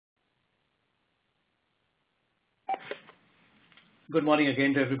Good morning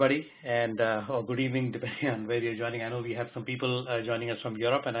again to everybody, and or good evening, depending on where you're joining. I know we have some people joining us from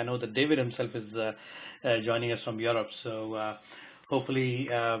Europe, and I know that David himself is joining us from Europe. So hopefully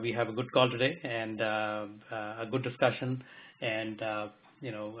we have a good call today and a good discussion, and a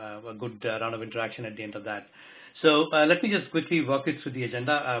good round of interaction at the end of that. So let me just quickly walk you through the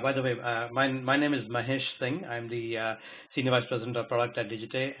agenda. By the way, my name is Mahesh Singh. I'm the Senior Vice President of Product at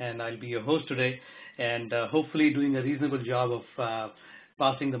Digite, and I'll be your host today, and hopefully doing a reasonable job of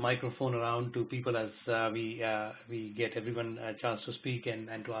passing the microphone around to people as we get everyone a chance to speak and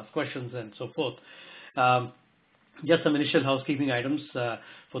to ask questions and so forth. Just some initial housekeeping items.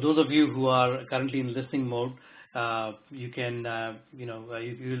 For those of you who are currently in listening mode, you can,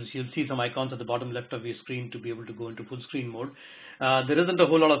 you'll see some icons at the bottom left of your screen to be able to go into full screen mode. There isn't a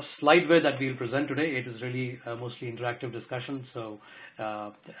whole lot of slideware that we'll present today. It is really mostly interactive discussion, so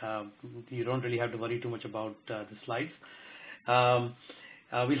you don't really have to worry too much about the slides.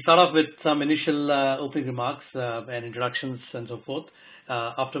 We'll start off with some initial opening remarks and introductions and so forth,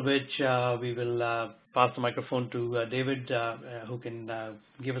 after which we will pass the microphone to David, who can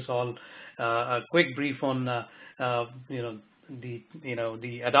give us all a quick brief on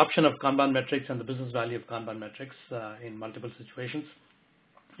the adoption of Kanban metrics and the business value of Kanban metrics in multiple situations.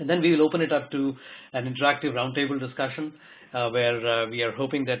 And then we will open it up to an interactive roundtable discussion where we are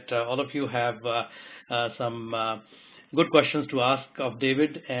hoping that all of you have some good questions to ask of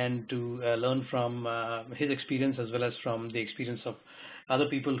David and to learn from his experience as well as from the experience of other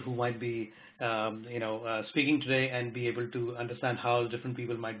people who might be speaking today, and be able to understand how different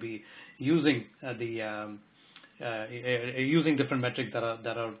people might be using using different metrics that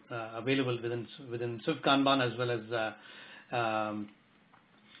are available within Swift-Kanban as well as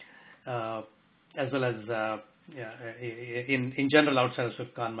in general outside of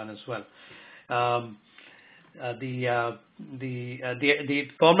Swift-Kanban as well. The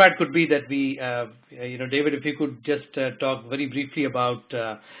format could be that we, David, if you could just talk very briefly about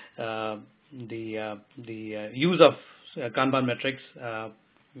the use of Kanban metrics,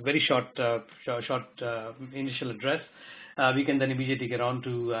 very short initial address. We can then immediately get on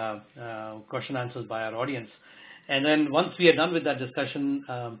to question answers by our audience, and then once we are done with that discussion,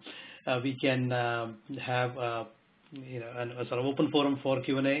 we can have a sort of open forum for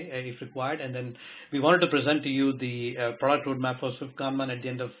Q&A if required, and then we wanted to present to you the product roadmap for Swift-Kanban at the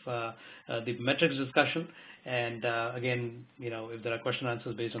end of the metrics discussion. And again, if there are question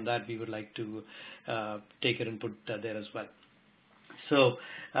answers based on that, we would like to take your input there as well. So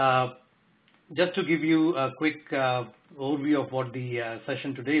just to give you a quick overview of what the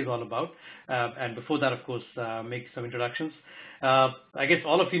session today is all about, and before that, of course, make some introductions. I guess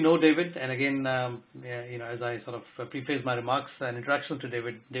all of you know David, and again, as I sort of preface my remarks and introduction to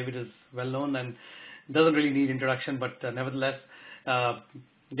David, David is well known and doesn't really need introduction, but nevertheless,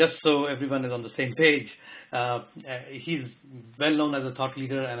 just so everyone is on the same page, he's well known as a thought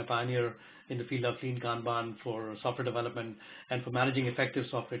leader and a pioneer in the field of clean Kanban for software development and for managing effective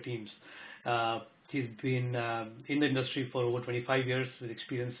software teams. He's been in the industry for over 25 years with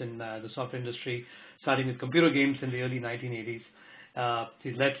experience in the software industry, starting with computer games in the early 1980s.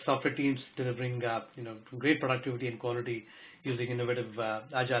 He's led software teams delivering great productivity and quality using innovative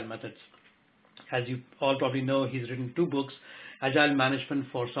agile methods. As you all probably know, he's written 2 books, Agile Management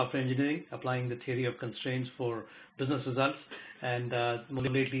for Software Engineering, Applying the Theory of Constraints for Business Results, and more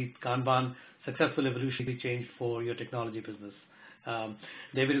lately, Kanban, Successful Evolutionary Change for Your Technology Business.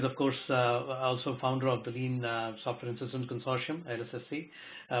 David is, of course, also founder of the Lean Software and Systems Consortium, LSSC,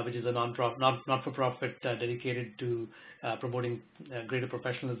 which is a not-for-profit dedicated to promoting greater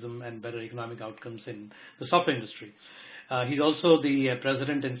professionalism and better economic outcomes in the software industry. He's also the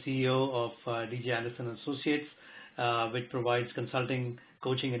president and CEO of DJ Anderson Associates, which provides consulting,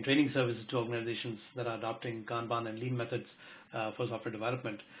 coaching, and training services to organizations that are adopting Kanban and Lean methods for software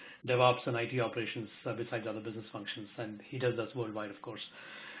development, DevOps, and IT operations, besides other business functions, and he does this worldwide, of course.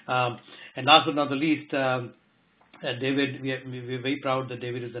 And last but not the least, David, we're very proud that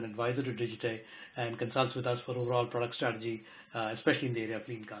David is an advisor to Digite and consults with us for overall product strategy, especially in the area of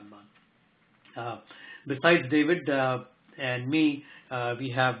Lean Kanban. Besides David and me, we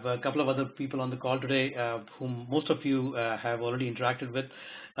have a couple of other people on the call today whom most of you have already interacted with.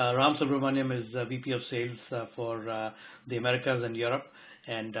 Ram Subramaniam is VP of Sales for the Americas and Europe,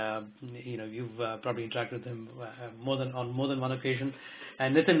 and you've probably interacted with him on more than one occasion.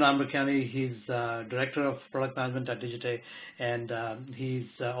 And Nitin Ramrakani, he's Director of Product Management at Digite, and he's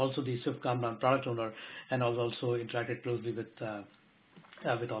also the Swift-Kanban product owner, and has also interacted closely with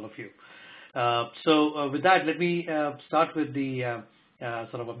all of you. So with that, let me start with the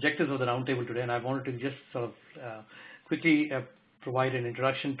sort of objectives of the roundtable today, and I wanted to just sort of quickly provide an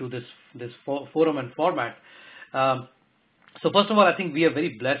introduction to this forum and format. So first of all, I think we are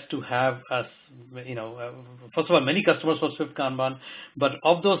very blessed to have first of all, many customers for Swift-Kanban, but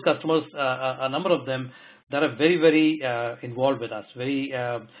of those customers, a number of them that are very, very involved with us.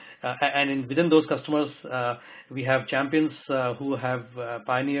 Within those customers, we have champions who have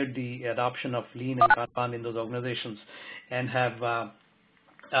pioneered the adoption of Lean and Kanban in those organizations, and have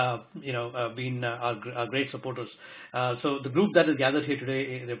been our great supporters. So the group that is gathered here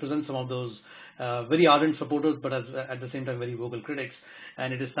today represents some of those very ardent supporters, but at the same time very vocal critics.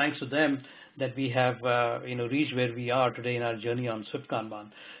 And it is thanks to them that we have reached where we are today in our journey on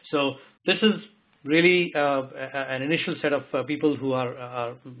Swift-Kanban. So this is really an initial set of people who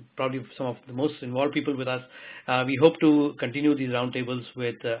are probably some of the most involved people with us. We hope to continue these roundtables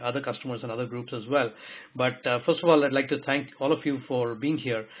with other customers and other groups as well. But first of all, I'd like to thank all of you for being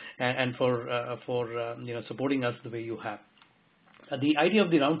here and for supporting us the way you have. The idea of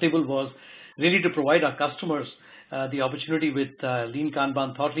the roundtable was really to provide our customers the opportunity with Lean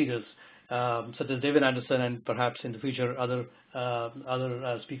Kanban thought leaders such as David Anderson, and perhaps in the future other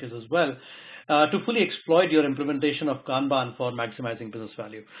speakers as well, to fully exploit your implementation of Kanban for maximizing business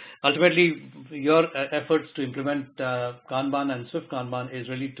value. Ultimately, your efforts to implement Kanban and Swift-Kanban is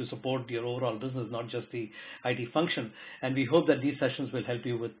really to support your overall business, not just the IT function. And we hope that these sessions will help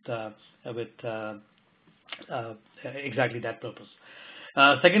you with exactly that purpose.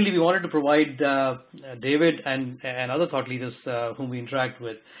 Secondly, we wanted to provide David and other thought leaders whom we interact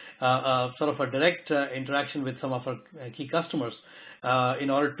with sort of a direct interaction with some of our key customers in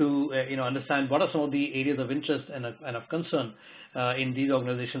order to understand what are some of the areas of interest and of concern in these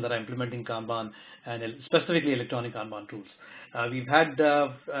organizations that are implementing Kanban, and specifically electronic Kanban tools. We've had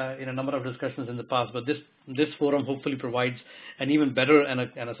a number of discussions in the past, but this forum hopefully provides an even better and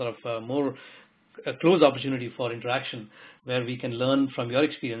a sort of more close opportunity for interaction, where we can learn from your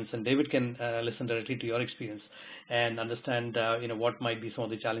experience, and David can listen directly to your experience and understand what might be some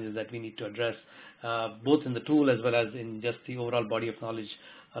of the challenges that we need to address, both in the tool as well as in just the overall body of knowledge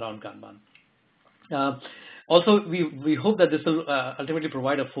around Kanban. Also, we hope that this will ultimately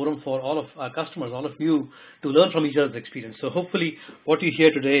provide a forum for all of our customers, all of you, to learn from each other's experience. So hopefully what you hear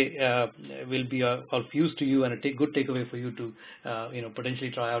today will be of use to you and a good takeaway for you to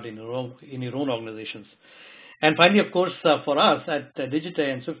potentially try out in your own organizations. And finally, of course, for us at Digite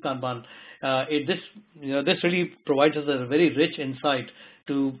and Swift-Kanban, this really provides us a very rich insight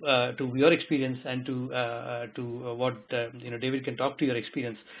to your experience and to what David can talk to your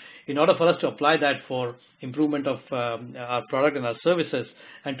experience, in order for us to apply that for improvement of our product and our services,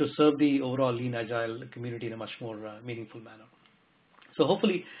 and to serve the overall Lean Agile community in a much more meaningful manner. So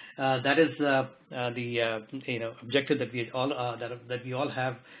hopefully that is the objective that we all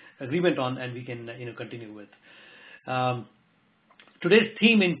have agreement on, and we can continue with. Today's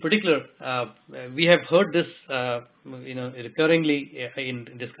theme in particular, we have heard this recurringly in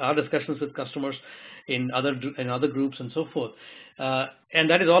our discussions with customers in other groups and so forth, and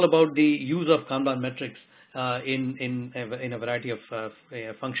that is all about the use of Kanban metrics in a variety of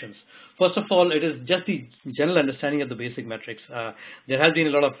functions. First of all, it is just the general understanding of the basic metrics. There has been a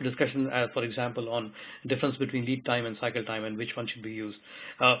lot of discussion, for example, on difference between lead time and cycle time and which one should be used,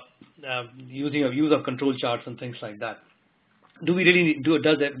 use of control charts and things like that. Does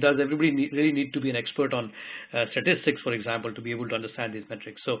everybody really need to be an expert on statistics, for example, to be able to understand these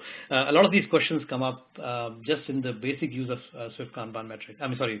metrics? So a lot of these questions come up just in the basic use of Kanban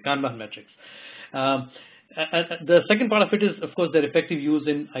metrics. The second part of it is, of course, their effective use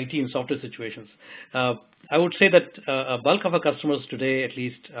in IT and software situations. I would say that a bulk of our customers today, at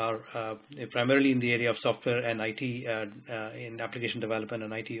least, are primarily in the area of software and IT, in application development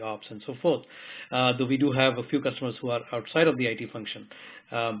and IT ops and so forth, though we do have a few customers who are outside of the IT function.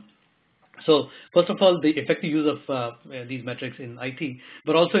 So first of all, the effective use of these metrics in IT,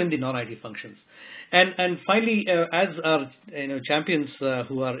 but also in the non-IT functions. And finally, as our champions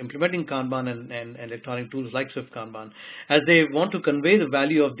who are implementing Kanban and electronic tools like Swift-Kanban, as they want to convey the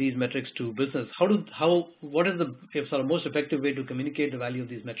value of these metrics to business, what is the sort of most effective way to communicate the value of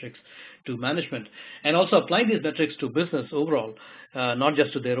these metrics to management, and also apply these metrics to business overall, not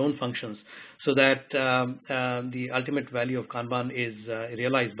just to their own functions, so that the ultimate value of Kanban is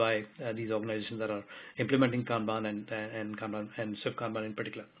realized by these organizations that are implementing Kanban and Kanban and Swift-Kanban in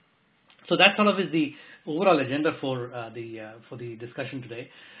particular. So that sort of is the overall agenda for the discussion today.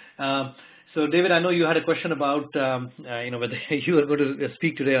 So David, I know you had a question about whether you were going to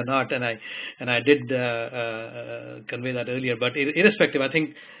speak today or not, and I did convey that earlier. But irrespective, I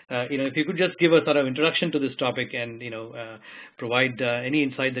think if you could just give a sort of introduction to this topic and provide any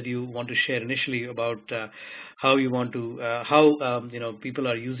insight that you want to share initially about how you want to people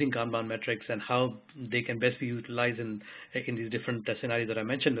are using Kanban metrics and how they can best be utilized in these different scenarios that I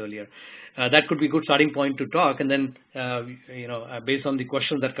mentioned earlier. That could be a good starting point to talk, and then based on the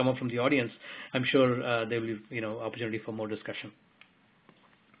questions that come up from the audience, I'm sure there will be opportunity for more discussion.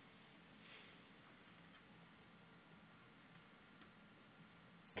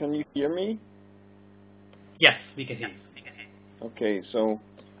 Can you hear me? Yes, we can hear you. Okay, so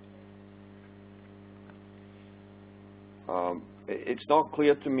it's not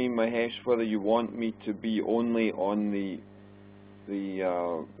clear to me, Mahesh, whether you want me to be only on the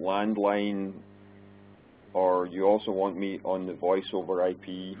landline, or you also want me on the voice over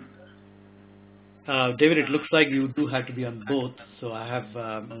IP. David, it looks like you do have to be on both, so I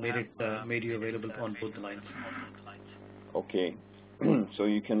have made you available on both the lines. Okay. So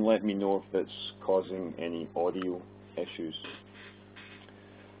you can let me know if that's causing any audio issues.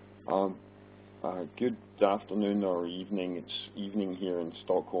 Good afternoon or evening. It's evening here in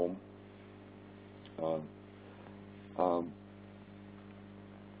Stockholm.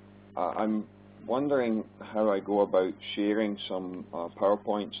 I'm wondering how I go about sharing some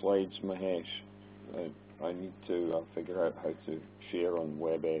PowerPoint slides, Mahesh. I need to figure out how to share on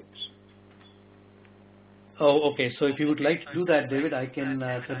WebEx. Oh, okay. So if you would like to do that, David, I can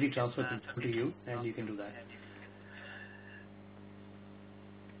certainly transfer to you, and you can do that.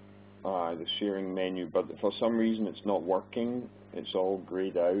 The sharing menu, but for some reason it's not working. It's all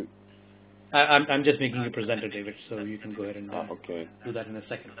grayed out. I'm just making you presenter, David, so you can go ahead and okay. do that in a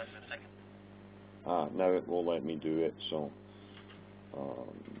second. Now it will let me do it, so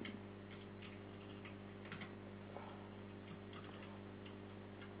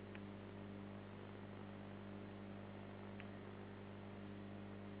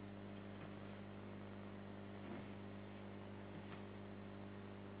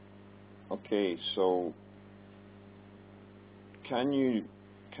okay, so can you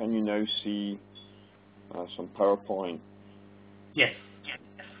now see some PowerPoint? Yes.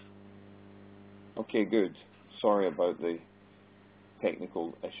 Okay, good. Sorry about the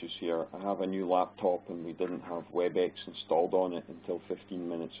technical issues here. I have a new laptop and we didn't have WebEx installed on it until 15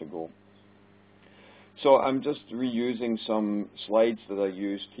 minutes ago. So I'm just reusing some slides that I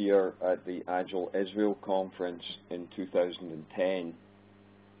used here at the Agile Israel conference in 2010.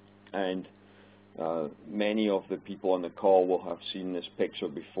 And many of the people on the call will have seen this picture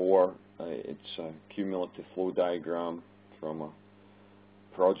before. It's a cumulative flow diagram from a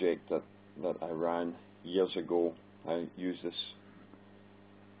project that I ran years ago. I use this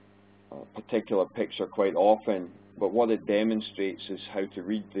particular picture quite often, but what it demonstrates is how to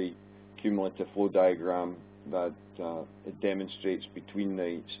read the cumulative flow diagram, that it demonstrates between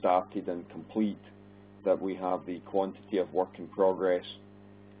the started and complete that we have the quantity of work in progress,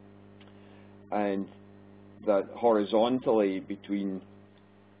 and that horizontally between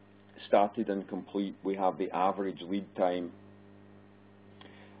started and complete we have the average lead time.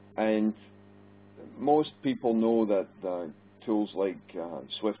 And most people know that tools like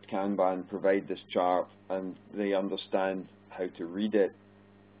Swift-Kanban provide this chart and they understand how to read it.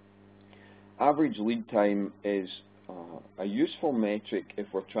 Average lead time is a useful metric if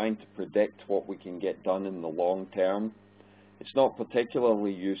we're trying to predict what we can get done in the long term. It's not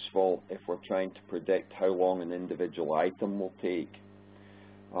particularly useful if we're trying to predict how long an individual item will take.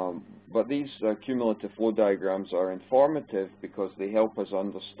 But these cumulative flow diagrams are informative because they help us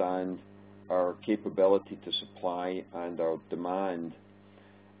understand our capability to supply and our demand.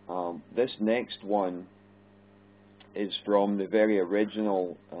 This next one is from the very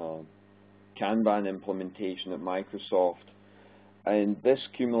original Kanban implementation at Microsoft, and this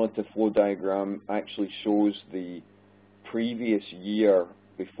cumulative flow diagram actually shows the previous year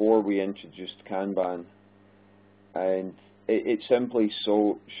before we introduced Kanban, and it simply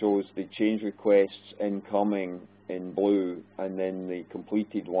shows the change requests incoming in blue and then the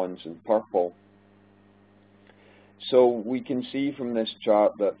completed ones in purple. So we can see from this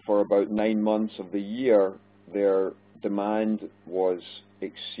chart that for about 9 months of the year their demand was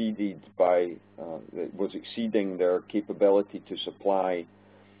exceeding their capability to supply,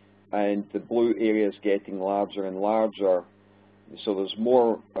 and the blue area is getting larger and larger, so there's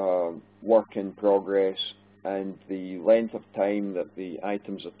more work in progress, and the length of time that the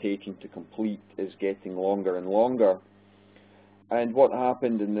items are taking to complete is getting longer and longer. And what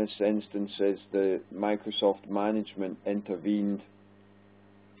happened in this instance is the Microsoft management intervened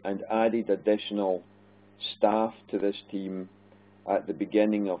and added additional staff to this team at the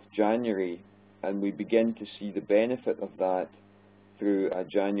beginning of January, and we begin to see the benefit of that through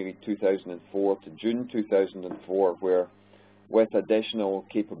January 2004 to June 2004, where with additional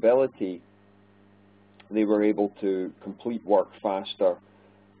capability they were able to complete work faster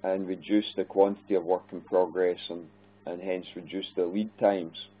and reduce the quantity of work in progress, and hence reduce the lead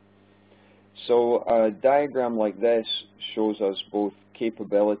times. So a diagram like this shows us both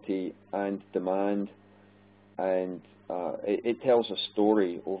capability and demand, and it tells a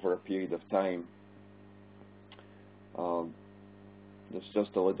story over a period of time. There's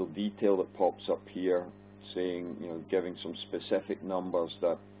just a little detail that pops up here saying, giving some specific numbers,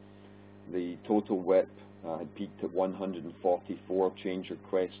 that the total WIP had peaked at 144 change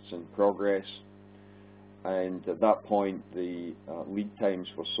requests in progress, and at that point the lead times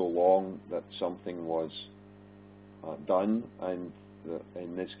were so long that something was done, and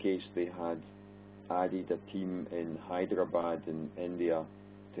in this case they had added a team in Hyderabad in India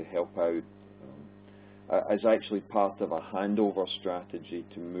to help out as actually part of a handover strategy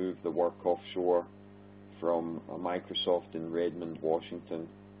to move the work offshore from Microsoft in Redmond, Washington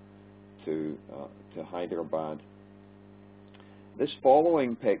to Hyderabad. This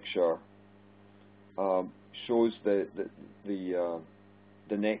following picture shows the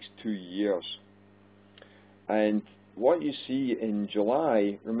next 2 years, and what you see in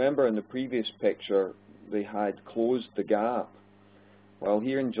July, remember in the previous picture they had closed the gap. Well,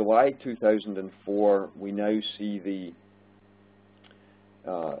 here in July 2004 we now see the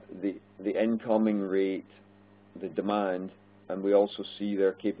incoming rate, the demand, and we also see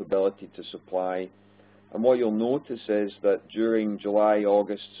their capability to supply. And what you'll notice is that during July,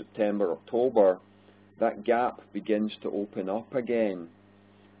 August, September, October, that gap begins to open up again.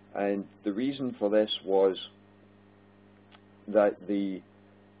 And the reason for this was that the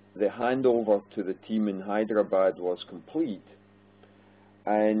handover to the team in Hyderabad was complete,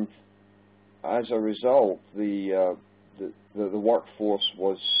 and as a result the workforce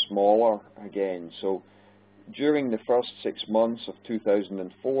was smaller again. So during the first 6 months of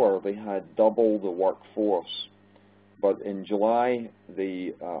 2004 they had double the workforce, but in July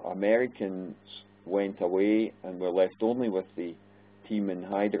the Americans went away and were left only with the team in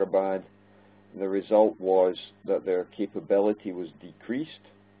Hyderabad. The result was that their capability was decreased,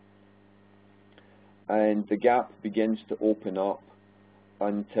 and the gap begins to open up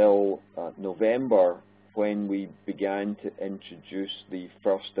until November, when we began to introduce the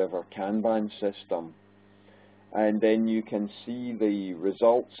first ever Kanban system. And then you can see the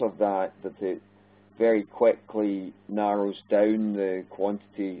results of that it very quickly narrows down the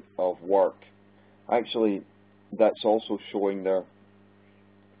quantity of work. Actually, that's also showing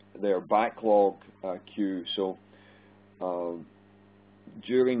their backlog queue. So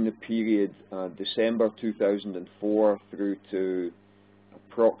during the period December 2004 through to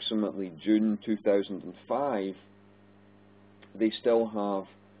approximately June 2005, they still have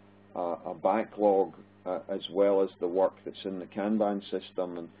a backlog as well as the work that's in the Kanban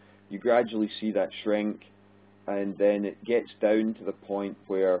system, and you gradually see that shrink, and then it gets down to the point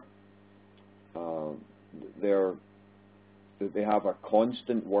where they have a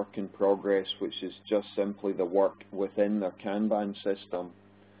constant work in progress, which is just simply the work within their Kanban system,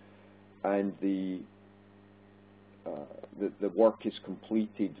 and the work is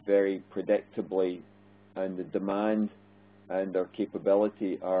completed very predictably, and the demand and their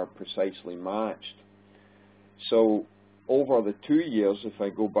capability are precisely matched. So over the 2 years, if I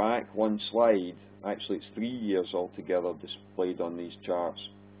go back one slide, actually it's 3 years altogether displayed on these charts,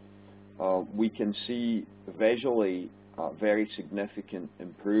 we can see visually very significant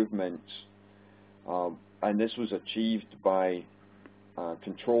improvements, and this was achieved by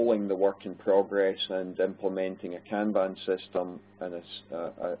controlling the work in progress and implementing a Kanban system and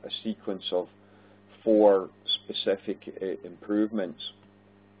a sequence of 4 specific improvements.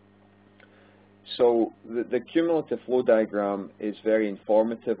 So the cumulative flow diagram is very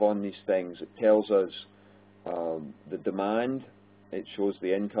informative on these things. It tells us the demand, it shows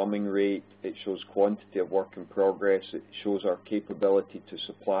the incoming rate, it shows quantity of work in progress, it shows our capability to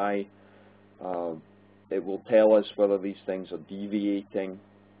supply. It will tell us whether these things are deviating,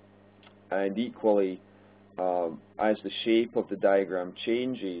 and equally, as the shape of the diagram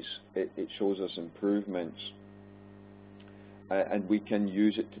changes, it shows us improvements, and we can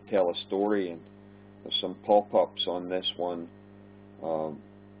use it to tell a story. And there's some pop-ups on this one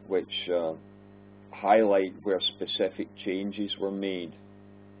which highlight where specific changes were made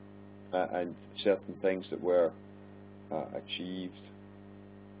and certain things that were achieved.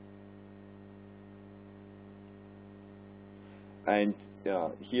 And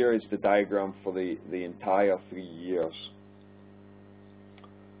here is the diagram for the entire 3 years.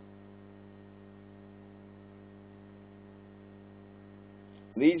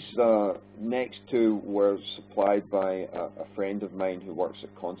 These next two were supplied by a friend of mine who works at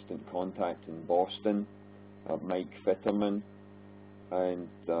Constant Contact in Boston, Mike Fitterman, and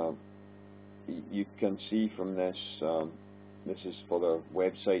you can see from this, this is for their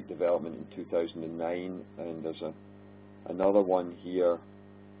website development in 2009, and there's another one here.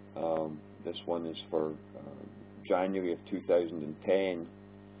 This one is for January of 2010,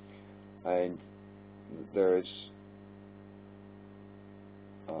 and there's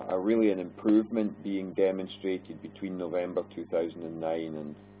really an improvement being demonstrated between November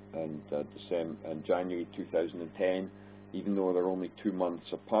 2009 and January 2010. Even though they're only 2 months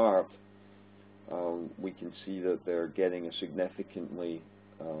apart, we can see that they're getting a significantly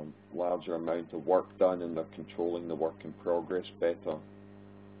larger amount of work done, and they're controlling the work in progress better.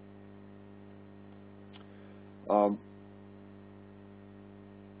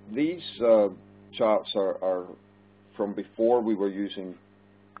 These charts are from before we were using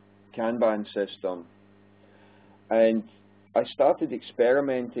Kanban system, and I started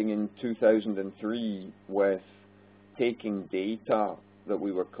experimenting in 2003 with taking data that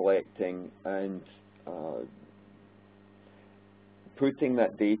we were collecting and putting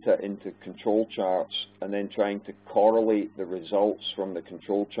that data into control charts, and then trying to correlate the results from the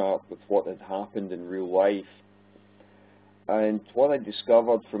control chart with what had happened in real life. And what I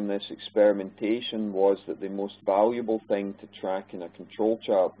discovered from this experimentation was that the most valuable thing to track in a control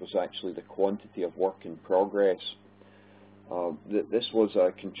chart was actually the quantity of work in progress. This was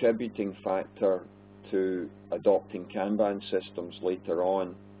a contributing factor to adopting Kanban systems later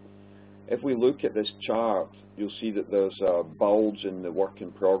on. If we look at this chart, you'll see that there's a bulge in the work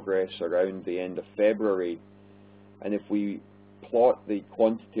in progress around the end of February, and if we plot the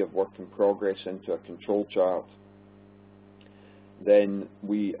quantity of work in progress into a control chart, then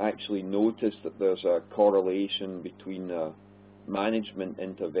we actually notice that there's a correlation between management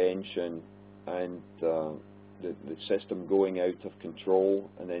intervention and the system going out of control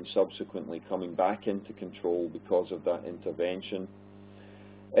and then subsequently coming back into control because of that intervention.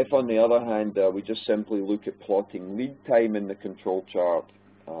 If, on the other hand, we just simply look at plotting lead time in the control chart,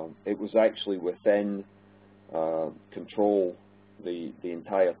 it was actually within control the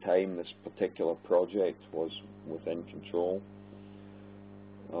entire time. This particular project was within control.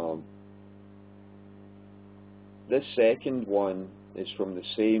 This second one is from the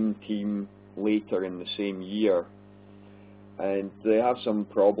same team later in the same year, and they have some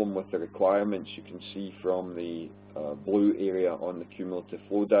problem with the requirements you can see from the blue area on the cumulative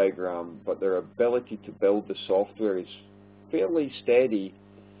flow diagram, but their ability to build the software is fairly steady.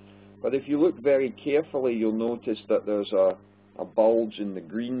 But if you look very carefully, you'll notice that there's a bulge in the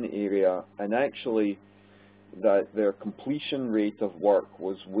green area, and actually that their completion rate of work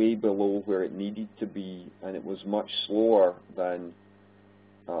was way below where it needed to be, and it was much slower than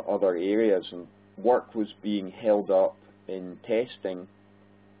other areas, and work was being held up in testing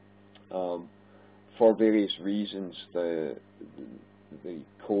for various reasons. The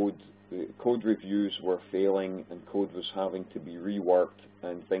code reviews were failing, and code was having to be reworked,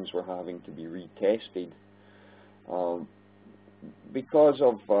 and things were having to be retested. Because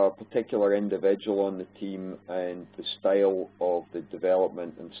of a particular individual on the team and the style of the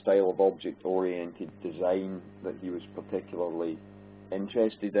development and style of object-oriented design that he was particularly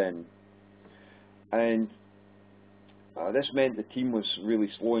interested in. And this meant the team was really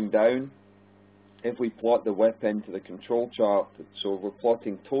slowing down. If we plot the WIP into the control chart, so we're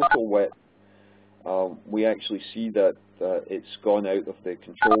plotting total WIP, we actually see that it's gone out of the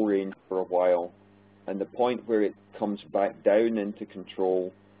control range for a while. And the point where it comes back down into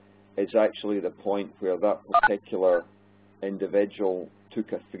control is actually the point where that particular individual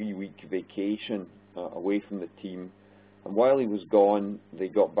took a 3-week vacation away from the team. And while he was gone, they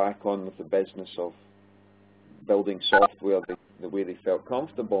got back on with the business of building software the way they felt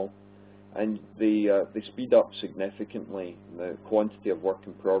comfortable. And they speed up significantly. The quantity of work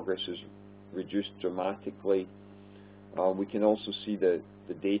in progress is reduced dramatically. We can also see the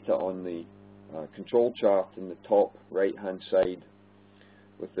data on the control chart in the top right hand side,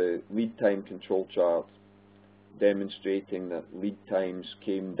 with the lead time control chart demonstrating that lead times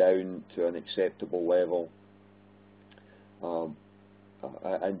came down to an acceptable level,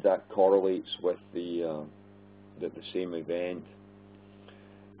 and that correlates with the same event.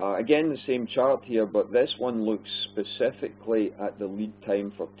 Again, the same chart here, but this one looks specifically at the lead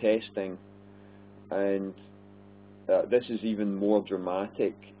time for testing, and this is even more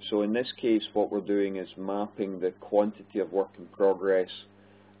dramatic. So in this case, what we're doing is mapping the quantity of work in progress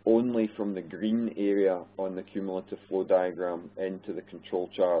only from the green area on the cumulative flow diagram into the control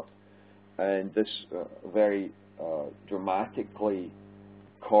chart. And this very dramatically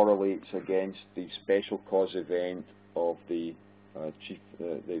correlates against the special cause event of the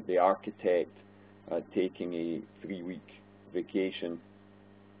the architect taking a 3-week vacation.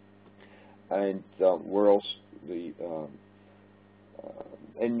 And we're also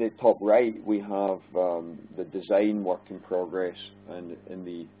in the top right we have the design work in progress, and in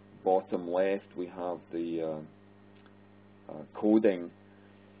the bottom left we have the coding.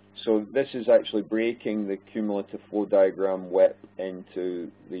 So this is actually breaking the cumulative flow diagram WIP into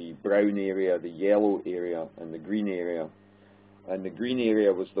the brown area, the yellow area, and the green area. And the green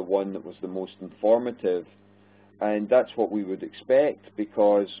area was the one that was the most informative, and that's what we would expect,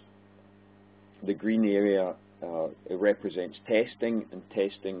 because the green area it represents testing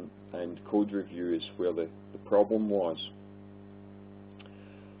and code review is where the problem was.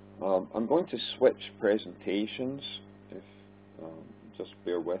 I'm going to switch presentations. If just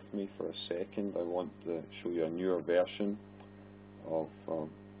bear with me for a second. I want to show you a newer version of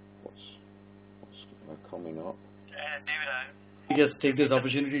what's coming up. David, just take this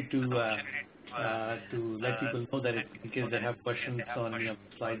opportunity to let people know that in case they have questions on the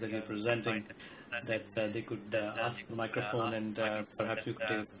slide that you're presenting, that they could ask the microphone, and perhaps you could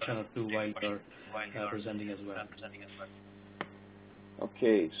take a question or two while you're presenting as well.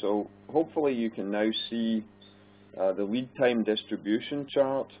 Okay, so hopefully you can now see the lead time distribution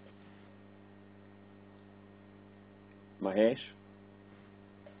chart. Mahesh?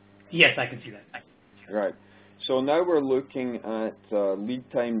 Yes, I can see that. Right. So now we're looking at lead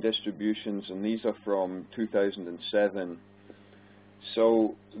time distributions, and these are from 2007.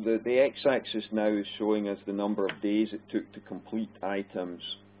 So the x-axis now is showing us the number of days it took to complete items,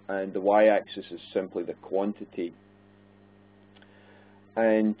 and the y-axis is simply the quantity.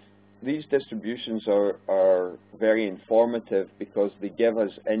 And these distributions are very informative because they give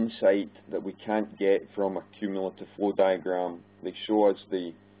us insight that we can't get from a cumulative flow diagram. They show us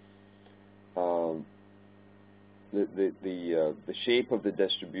the shape of the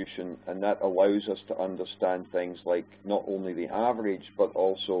distribution, and that allows us to understand things like not only the average but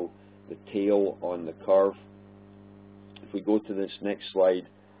also the tail on the curve. If we go to this next slide,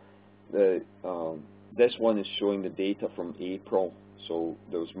 this one is showing the data from April. So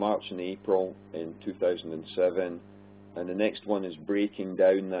there was March and April in 2007, and the next one is breaking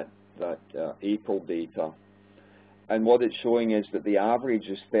down that April data. And what it's showing is that the average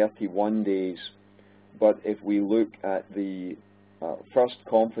is 31 days, but if we look at the first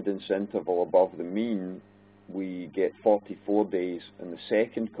confidence interval above the mean, we get 44 days, and the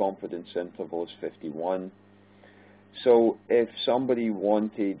second confidence interval is 51. So if somebody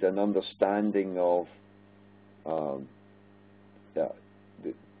wanted an understanding of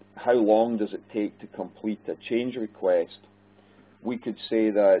how long does it take to complete a change request, we could say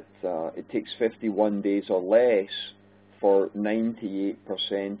that it takes 51 days or less for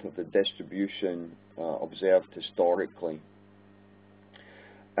 98% of the distribution observed historically.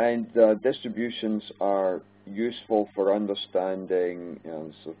 And distributions are useful for understanding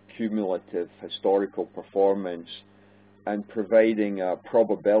sort of cumulative historical performance and providing a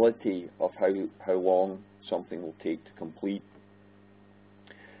probability of how long something will take to complete.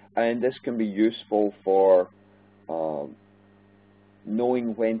 And this can be useful for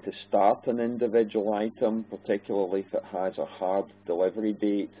knowing when to start an individual item, particularly if it has a hard delivery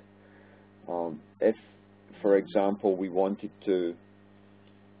date. If, for example, we wanted to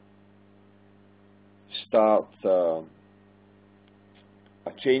start a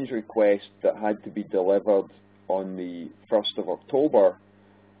change request that had to be delivered on the 1st of October,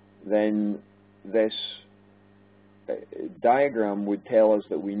 then this diagram would tell us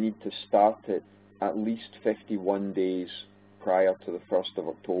that we need to start it at least 51 days prior to the 1st of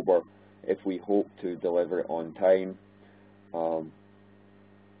October if we hope to deliver it on time.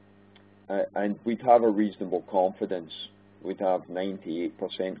 And we'd have a reasonable confidence. We'd have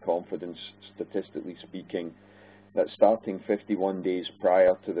 98% confidence, statistically speaking, that starting 51 days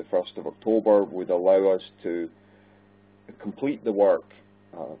prior to the 1st of October would allow us to complete the work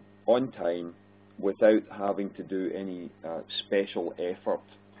on time without having to do any special effort.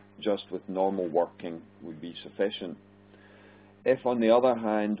 Just with normal working would be sufficient. If, on the other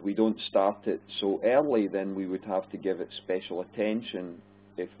hand, we don't start it so early, then we would have to give it special attention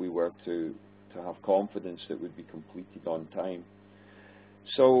if we were to have confidence that it would be completed on time.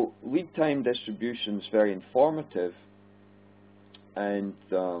 So lead time distribution is very informative, and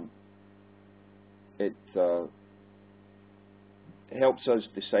it helps us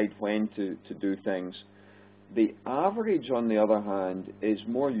decide when to do things. The average, on the other hand, is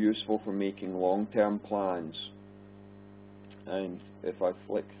more useful for making long-term plans. And if I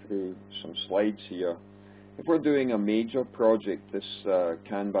flick through some slides here, If we're doing a major project, this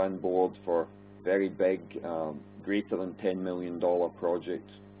Kanban board for very big, greater than $10 million project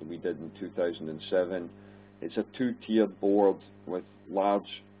that we did in 2007, it's a two-tiered board with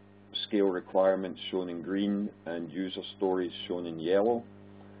large scale requirements shown in green and user stories shown in yellow.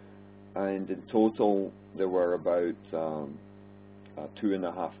 And in total, there were about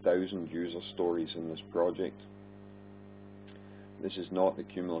 2,500 user stories in this project. This is not the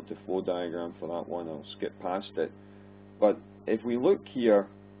cumulative flow diagram for that one, I'll skip past it. But if we look here,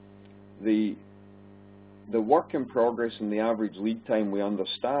 the work in progress and the average lead time we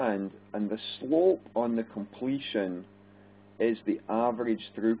understand, and the slope on the completion is the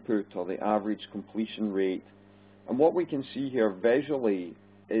average throughput or the average completion rate. And what we can see here visually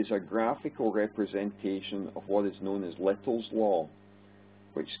is a graphical representation of what is known as Little's law,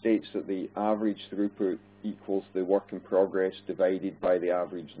 which states that the average throughput equals the work in progress divided by the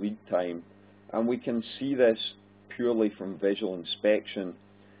average lead time. And we can see this purely from visual inspection.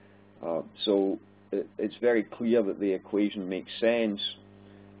 So it's very clear that the equation makes sense.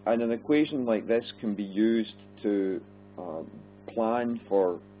 And an equation like this can be used to plan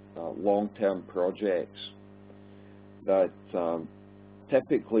for long-term projects. That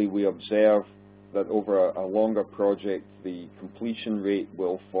typically we observe that over a longer project, the completion rate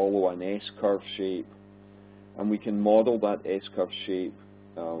will follow an S-curve shape, and we can model that S-curve shape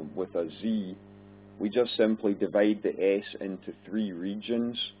with a Z. We just simply divide the S into three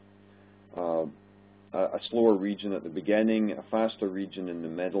regions, a slower region at the beginning, a faster region in the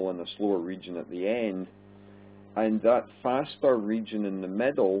middle, and a slower region at the end. And that faster region in the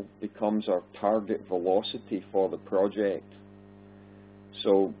middle becomes our target velocity for the project.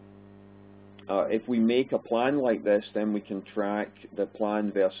 So if we make a plan like this, then we can track the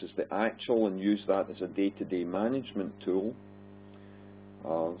plan versus the actual and use that as a day-to-day management tool.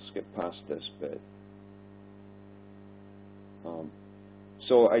 I'll skip past this bit.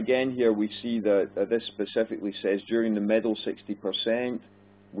 So again here we see that this specifically says during the middle 60%,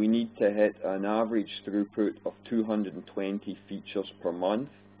 we need to hit an average throughput of 220 features per month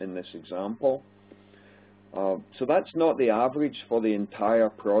in this example. So that's not the average for the entire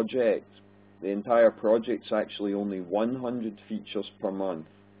project. The entire project's actually only 100 features per month.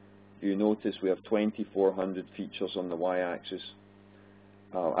 If you notice, we have 2,400 features on the y-axis.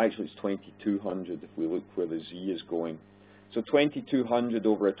 Actually, it's 2,200 if we look where the Z is going. So 2,200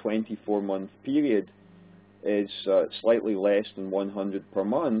 over a 24-month period is slightly less than 100 per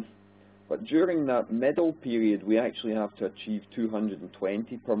month. But during that middle period, we actually have to achieve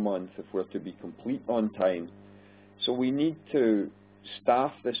 220 per month if we're to be complete on time. So we need to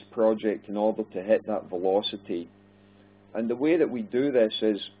staff this project in order to hit that velocity. And the way that we do this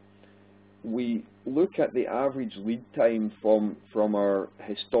is we look at the average lead time from our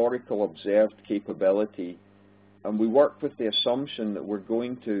historical observed capability, and we work with the assumption that we're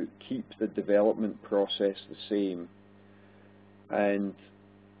going to keep the development process the same. And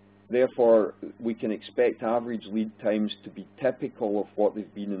therefore, we can expect average lead times to be typical of what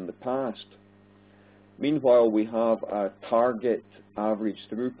they've been in the past. Meanwhile, we have a target average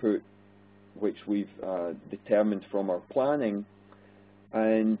throughput, which we've determined from our planning,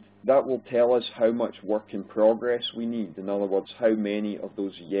 and that will tell us how much work in progress we need. In other words, how many of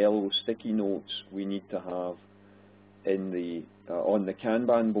those yellow sticky notes we need to have in the on the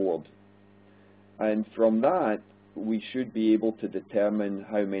Kanban board. And from that, we should be able to determine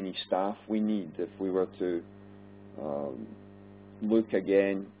how many staff we need. If we were to look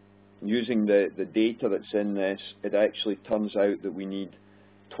again, using the data that's in this, it actually turns out that we need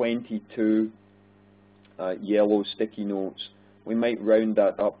 22 yellow sticky notes. We might round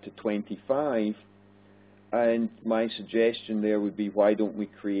that up to 25, and my suggestion there would be, why don't we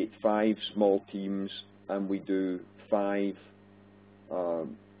create 5 small teams and we do 5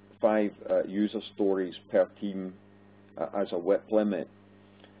 user stories per team as a WIP limit.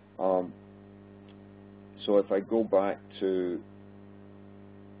 So if I go back to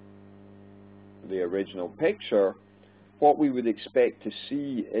the original picture, what we would expect to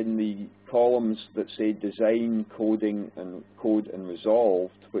see in the columns that say design, coding, and code and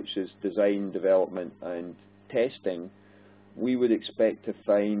resolved, which is design, development, and testing, we would expect to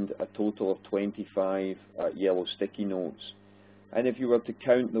find a total of 25 yellow sticky notes. And if you were to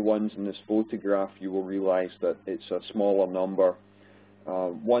count the ones in this photograph, you will realize that it's a smaller number.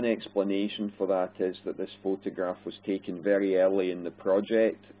 One explanation for that is that this photograph was taken very early in the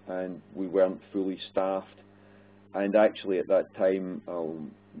project and we weren't fully staffed. And actually at that time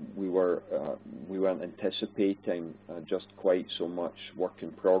we weren't anticipating just quite so much work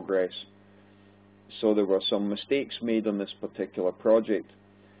in progress. So there were some mistakes made on this particular project.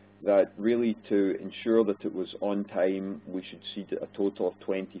 that really to ensure that it was on time, we should see a total of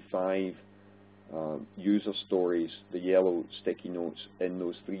 25 user stories, the yellow sticky notes in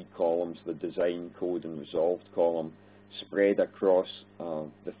those 3 columns, the design, code, and resolved column, spread across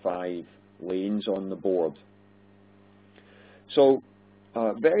the 5 lanes on the board. So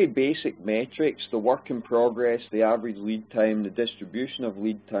very basic metrics, the work in progress, the average lead time, the distribution of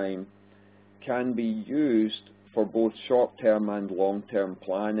lead time can be used for both short-term and long-term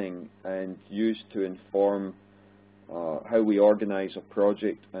planning and used to inform how we organize a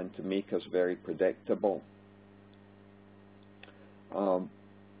project and to make us very predictable.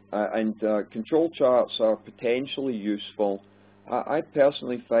 Control charts are potentially useful. I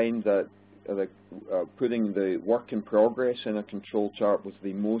personally find that putting the work in progress in a control chart was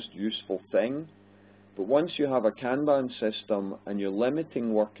the most useful thing. But once you have a Kanban system and you're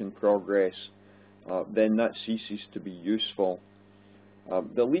limiting work in progress, then that ceases to be useful.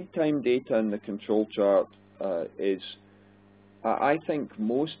 The lead time data in the control chart is, I think,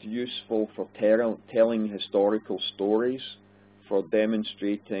 most useful for telling historical stories, for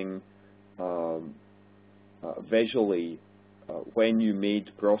demonstrating visually when you made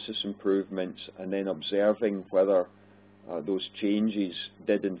process improvements and then observing whether those changes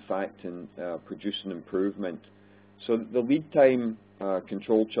did in fact produce an improvement. So the lead time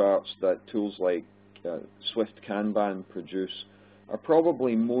control charts that tools like Swift-Kanban produce are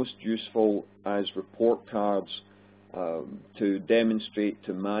probably most useful as report cards to demonstrate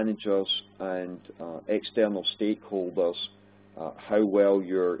to managers and external stakeholders how well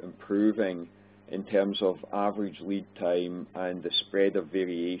you're improving in terms of average lead time and the spread of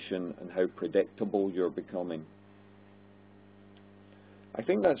variation and how predictable you're becoming. I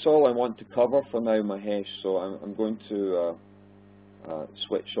think that's all I want to cover for now, Mahesh, so I'm going to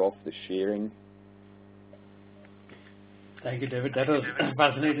switch off the sharing. Thank you, David. That was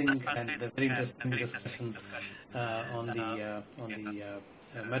fascinating and a very interesting discussion on the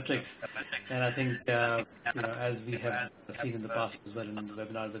metrics. And I think, as we have seen in the past as well in the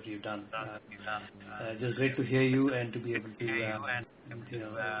webinars that you've done, just great to hear you and to be able to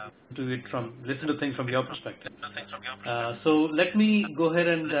listen to things from your perspective. So let me go ahead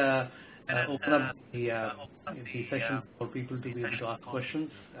and open up the section for people to be able to ask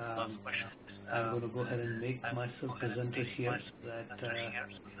questions. I'm going to go ahead and make myself presenter here so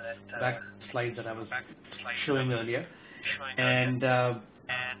that back slides that I was showing earlier. And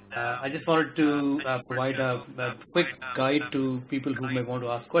I just wanted to provide a quick guide to people who may want to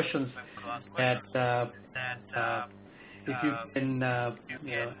ask questions. That if you can,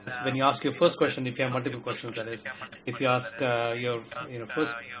 when you ask your first question, if you have multiple questions, that is, if you ask your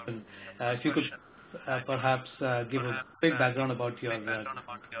first question, if you could perhaps give a quick background about your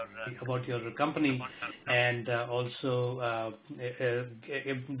company, and also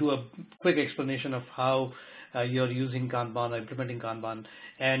do a quick explanation of how you're using Kanban or implementing Kanban,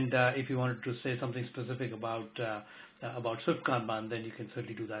 and if you wanted to say something specific about Swift-Kanban, then you can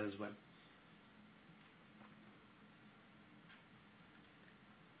certainly do that as well.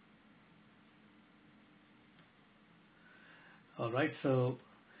 All right, so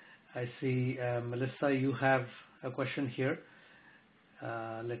I see, Melissa, you have a question here.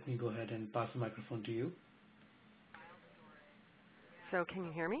 Let me go ahead and pass the microphone to you. So can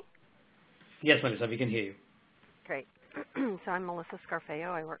you hear me? Yes, Melissa, we can hear you. Great. So I'm Melissa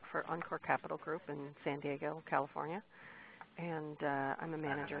Scarfeo. I work for Encore Capital Group in San Diego, California. And I'm a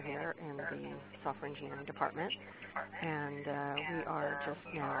manager here in the software engineering department. And we are just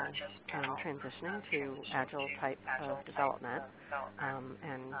now transitioning to agile type of development.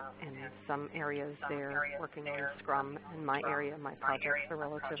 And in some areas they're working on Scrum. In my area, my projects are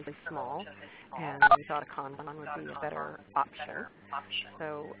relatively small. And we thought a Kanban would be a better option.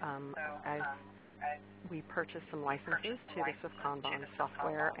 So we purchased some licenses to the Swift-Kanban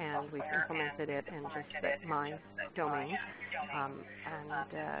software, and we've implemented it in just my domain.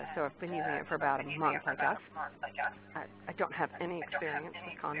 So I've been using it for about a month, I guess. I don't have any experience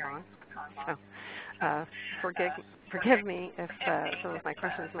with Kanban, so forgive me if some of my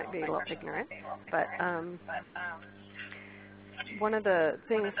questions might be a little ignorant. But one of the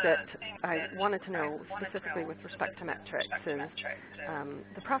things that I wanted to know specifically with respect to metrics is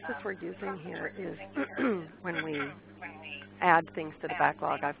the process we're using here is when we add things to the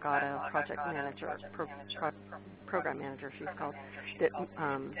backlog. I've got a project manager, program manager, she's called, that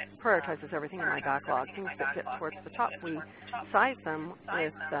prioritizes everything in my backlog. Things that get towards the top, we size them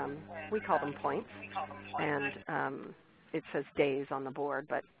with, we call them points, and it says days on the board,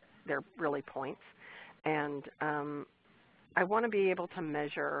 but they're really points. And I want to be able to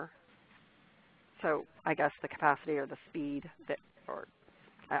measure, so I guess the capacity or the speed that, or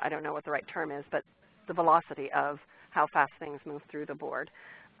I don't know what the right term is, but the velocity of how fast things move through the board.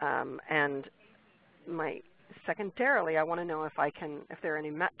 And secondarily, I want to know if there are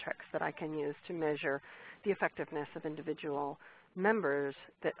any metrics that I can use to measure the effectiveness of individual members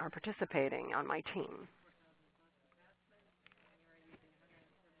that are participating on my team.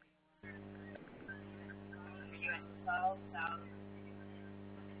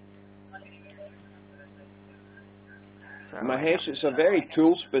 So Mahesh, it's a very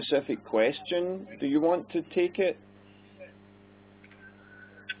tool-specific question. Do you want to take it?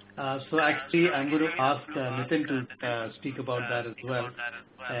 So actually, I'm going to ask Nitin to speak about that as well.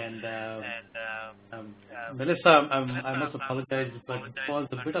 And Melissa, I must apologize, but it was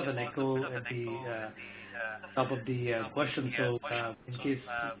a bit of an echo at the top of the question. So in case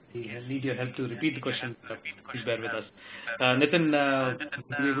we need your help to repeat the question, please bear with us. Nitin, will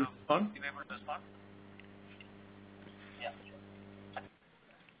you be able to respond?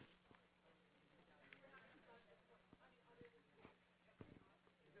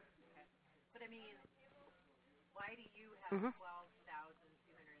 Mm-hmm.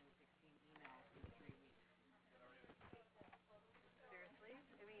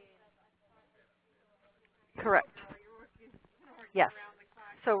 Correct. Yes.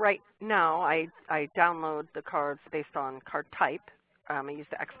 So right now, I download the cards based on card type. I use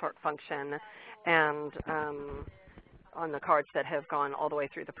the export function, and on the cards that have gone all the way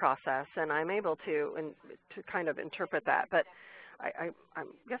through the process, and I'm able to kind of interpret that. But I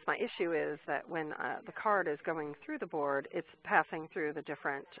guess my issue is that when the card is going through the board, it's passing through the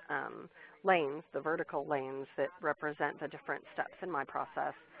different lanes, the vertical lanes that represent the different steps in my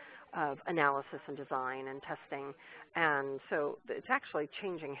process of analysis and design and testing. And so it's actually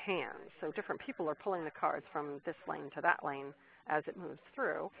changing hands. So different people are pulling the cards from this lane to that lane as it moves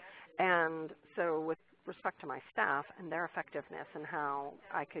through. And so with respect to my staff and their effectiveness and how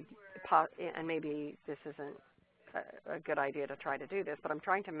I could, and maybe this isn't a good idea to try to do this, but I'm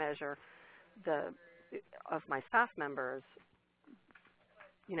trying to measure of my staff members,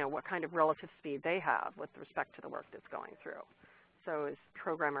 what kind of relative speed they have with respect to the work that's going through. So is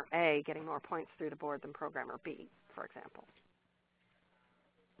programmer A getting more points through the board than programmer B, for example?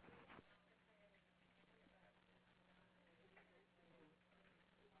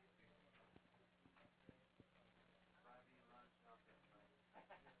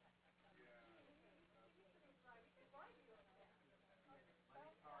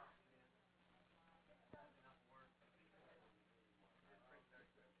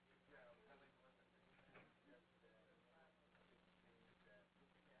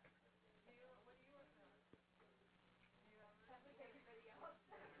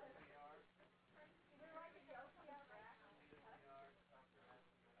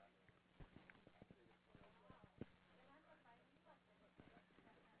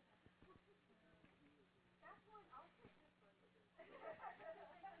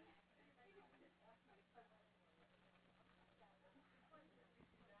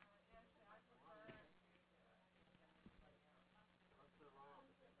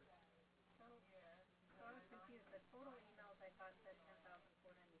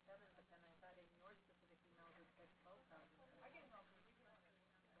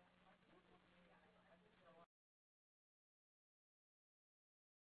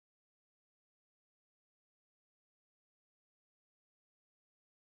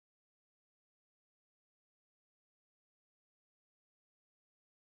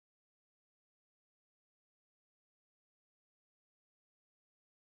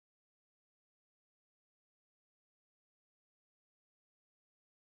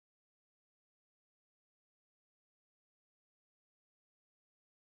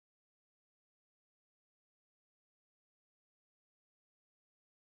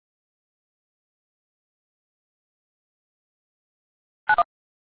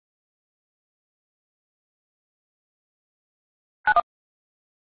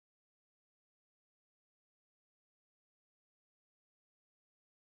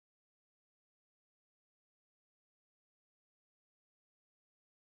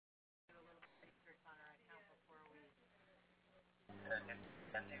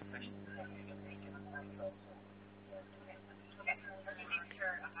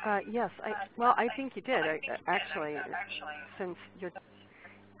 Yes, I think you did. Actually, since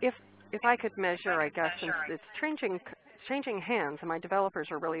if I could measure, I guess, since it's changing hands, and my developers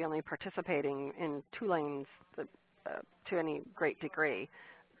are really only participating in two lanes to any great degree,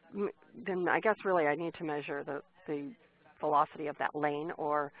 then I guess really I need to measure the velocity of that lane,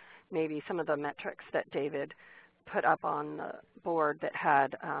 or maybe some of the metrics that David put up on the board that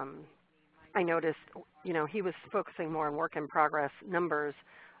had I noticed, he was focusing more on work in progress numbers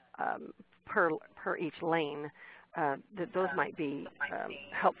per each lane. That those might be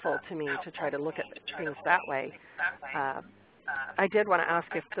helpful to me to try to look at things that way. I did want to ask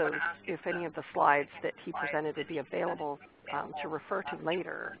if any of the slides that he presented would be available to refer to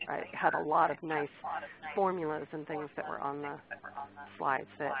later. I had a lot of nice formulas and things that were on the slides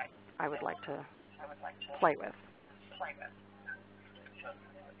that I would like to play with.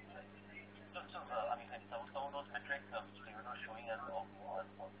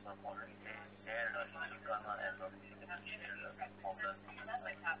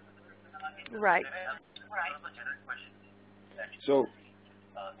 Right. So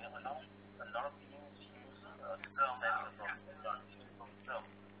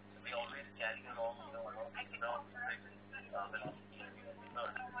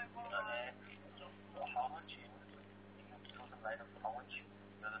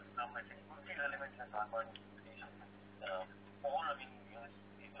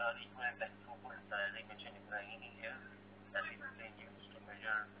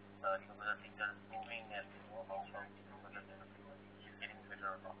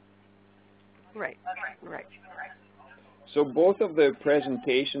Right. Right. So both of the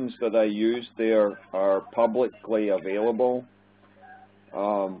presentations that I used there are publicly available.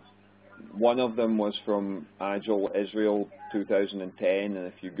 One of them was from Agile Israel 2010, and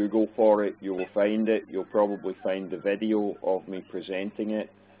if you Google for it, you will find it. You'll probably find the video of me presenting it.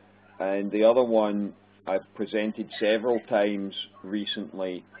 And the other one I've presented several times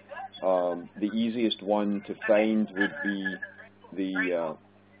recently. The easiest one to find would be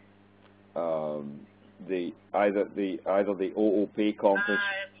either the OOP conference.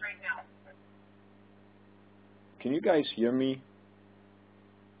 Can you guys hear me?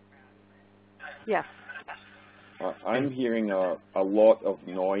 Yes. I'm hearing a lot of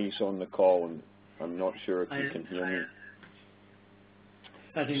noise on the call, and I'm not sure if you can hear me.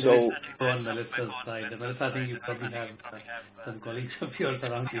 I think so. On Melissa's side, Melissa, I think you probably have some colleagues of yours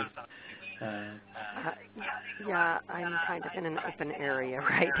around you. Yeah, I'm kind of in an open area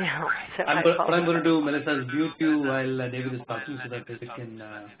right now. So what I'm going to do, Melissa, is mute you while David is talking, so that David can,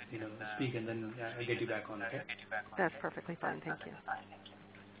 speak, and then get you back on. Okay. That's perfectly fine. Thank you.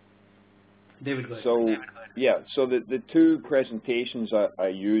 David, go ahead. So yeah, so the two presentations I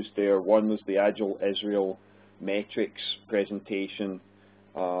used there, one was the Agile Israel metrics presentation,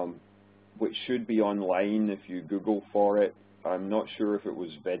 which should be online if you Google for it. I'm not sure if it was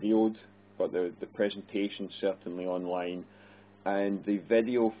videoed, but the presentation's certainly online. And the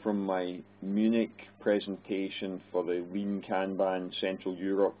video from my Munich presentation for the Lean Kanban Central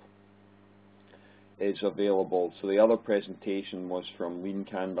Europe is available. So the other presentation was from Lean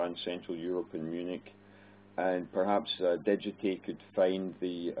Kanban Central Europe in Munich, and perhaps Digite could find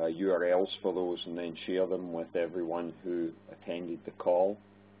the URLs for those and then share them with everyone who attended the call.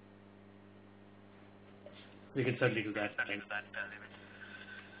 We can certainly do that.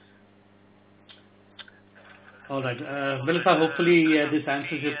 All right, Melissa, hopefully this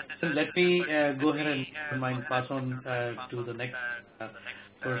answers it. Let me go ahead and pass on to the next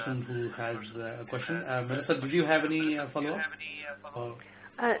person who has a question. Melissa, did you have any follow-up?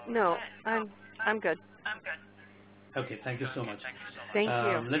 No, I'm good. Okay, thank you so much. Thank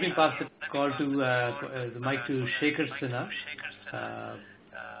you. Let me pass the call to the mic to Shekhar Sinha.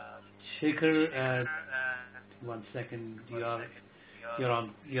 Shekhar, 1 second. You're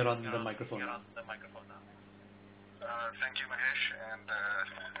on the microphone. Thank you, Mahesh, and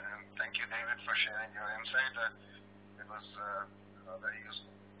thank you, David, for sharing your insight. It was very useful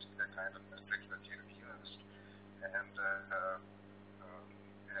to see the kind of metrics that you've used. And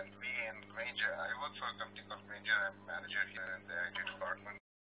we in Ranger, I work for a company called Ranger. I'm manager here in the IT department.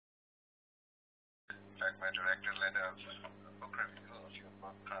 In fact, my director led a book review of your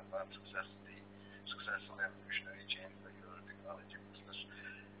book, Kanban Successful Evolutionary Change for Your Technology Business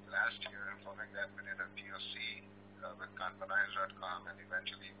last year, and following that we did a POC with Kanbanize.com, and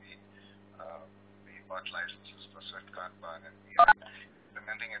eventually we bought licenses for Swift-Kanban, and we are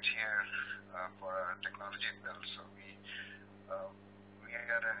implementing it here for our technology build. So we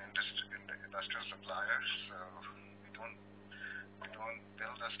are an industrial supplier, so we don't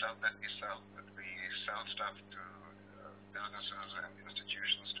build the stuff that we sell, but we sell stuff to businesses and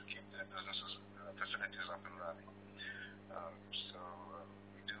institutions to keep their businesses facilities up and running. So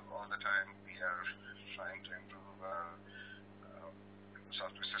we do all the time. We are trying to improve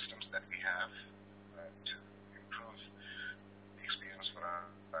software systems that we have to improve the experience for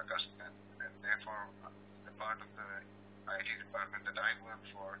our customers. And therefore, the part of the IT department that I work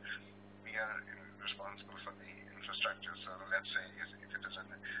for, we are responsible for the infrastructure. So let's say if it is a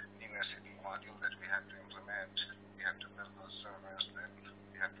new SAP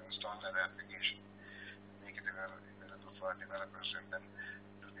our developers and then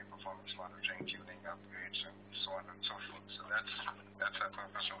do the performance monitoring, tuning, upgrades, and so on and so forth. So that's our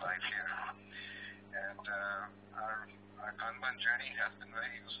purpose of life here. And our Kanban journey has been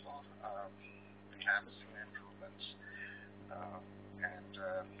very useful. We have seen improvements,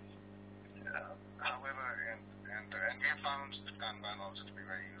 however, and we have found Kanban also to be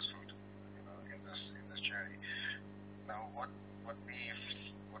very useful, in this journey. Now, what we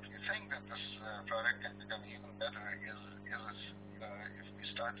think that this product can become even better is if we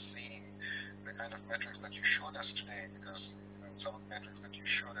start seeing the kind of metrics that you showed us today, because some of the metrics that you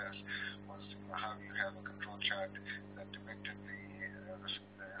showed us was how you have a control chart that depicted the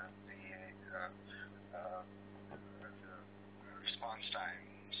response time,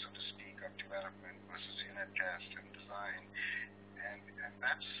 so to speak, of development versus unit test and design, and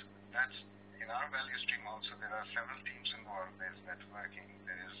that's in our value stream also. There are several teams involved. There's networking,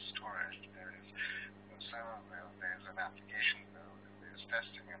 there is storage, there is server build, there's an application build, there's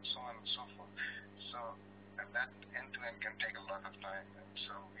testing, and so on and so forth. So, and that end-to-end can take a lot of time, and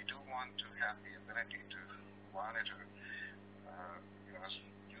so we do want to have the ability to monitor,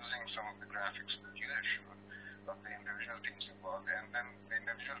 using some of the graphics that you have shown of the individual teams involved, and then the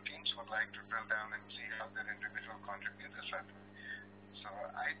individual teams would like to drill down and see how their individual contributors are doing. So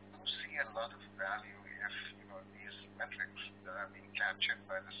I do see a lot of value if these metrics that are being captured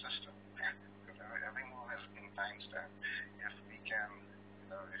by the system, because every move is being timestamped. If we can,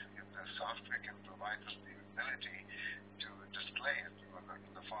 if the software can provide us the ability to display it,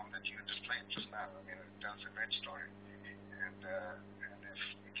 the form that you displayed just now, it tells a great story, and if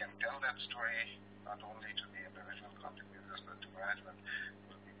we can tell that story not only to the individual contributors but to management,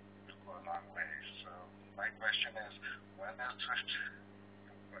 will go a long way. So my question is, when is Swift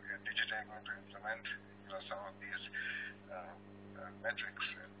Digitech going to implement some of these metrics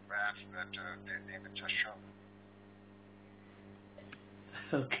and graphs that David just showed?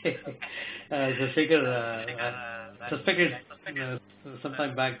 Okay. So Shekhar, suspected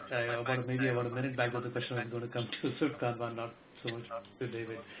sometime back, about a minute back, that the question was going to come to Swift-Kanban, not so much to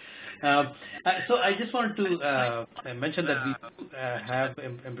David. So I just wanted to mention that we do have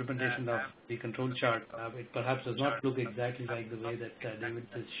implementation of the control chart. It perhaps does not look exactly like the way that David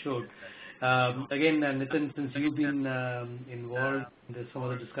just showed. Again, Nitin, since you've been involved in some of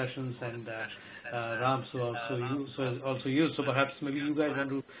the discussions, and Ram, so so perhaps maybe you guys want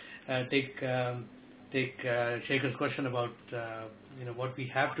to take Shekhar's question about what we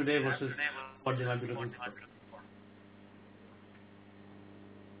have today versus what they might be looking for.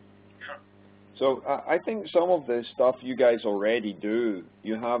 So I think some of the stuff you guys already do,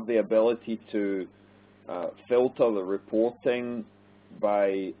 you have the ability to filter the reporting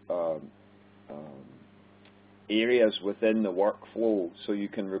by areas within the workflow, so you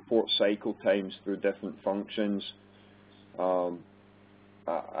can report cycle times through different functions. I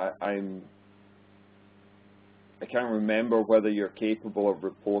can't remember whether you're capable of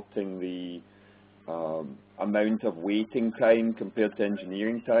reporting the amount of waiting time compared to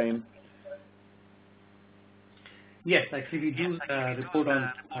engineering time. Yes, actually we do report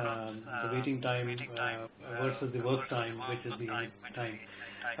on the waiting time versus the work time, which is the init time.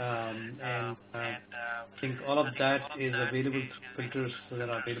 And I think all of that is available through filters that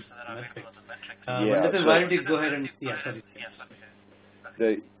are available in the metrics. But why don't you go ahead and,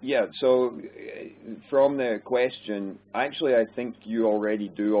 so from the question, actually I think you already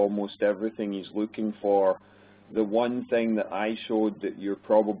do almost everything he's looking for. The one thing that I showed that you're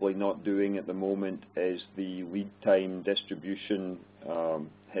probably not doing at the moment is the lead time distribution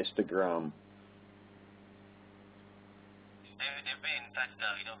histogram. In fact,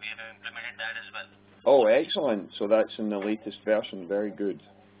 we have implemented that as well. Oh, excellent. So that's in the latest version. Very good.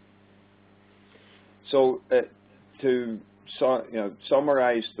 So to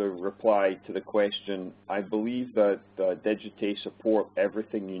summarize the reply to the question, I believe that Digitech support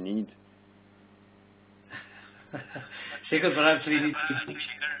everything you need. Shekhar, perhaps we need to... For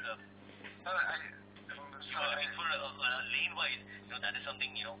lane-wise, that is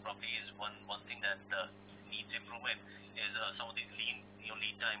something, probably is one thing that needs improvement, is some of the lead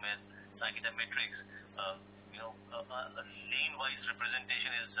time and cycle time metrics. A lane-wise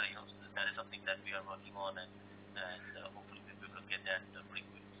representation is, that is something that we are working on, and hopefully we will get that pretty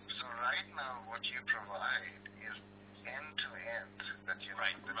quick. So right now, what you provide is end-to-end.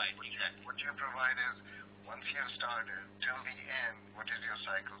 Right, exactly. What you provide is, once you have started, till the end, what is your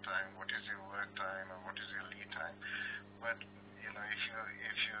cycle time, what is your work time, or what is your lead time? But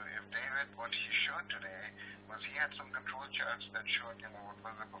if David, what he showed today was he had some control charts that showed, what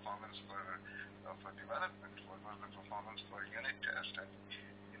was the performance for development, what was the performance for unit test, and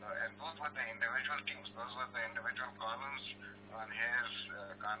and those were the individual teams, those were the individual columns on his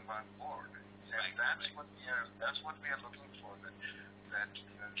Kanban board. And that's what we are looking for, that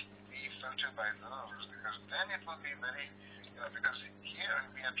we filter by those, because then it will be very, because here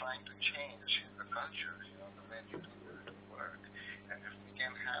we are trying to change the culture, the way we do the work. And if we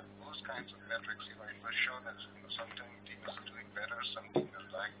can have those kinds of metrics, it will show that some teams are doing better, some teams are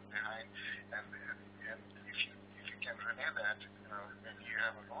lagging behind, and if you can relay that, then you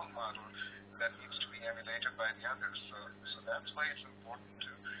have a role model that needs to be emulated by the others. So that's why it's important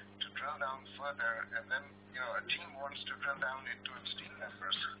to drill down further, and then a team wants to drill down into its team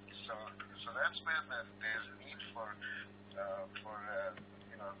members. So that's where there's need for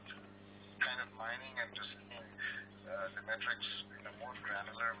kind of mining and just seeing the metrics in a more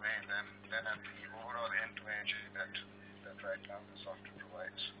granular way than at the overall end-to-end that right now the software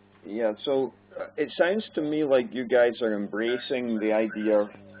provides. Yeah, so it sounds to me like you guys are embracing the idea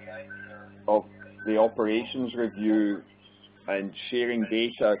of the operations review and sharing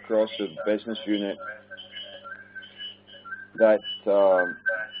data across the business unit that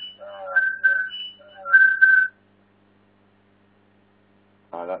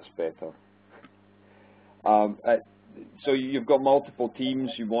that's better. So you've got multiple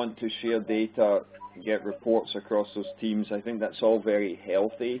teams, you want to share data, get reports across those teams. I think that's all very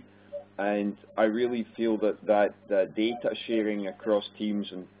healthy, and I really feel that data sharing across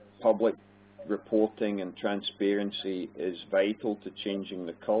teams and public reporting and transparency is vital to changing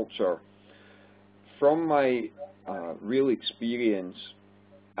the culture. From my real experience,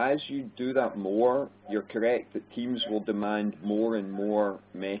 as you do that more, you're correct that teams will demand more and more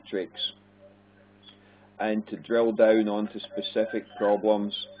metrics, and to drill down onto specific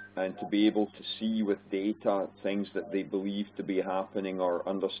problems and to be able to see with data things that they believe to be happening or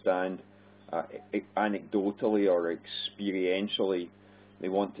understand anecdotally or experientially. They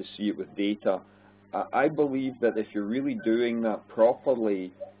want to see it with data. I believe that if you're really doing that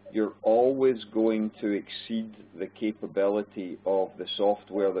properly, you're always going to exceed the capability of the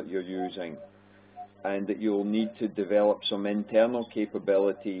software that you're using, and that you'll need to develop some internal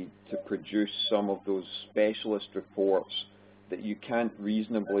capability to produce some of those specialist reports that you can't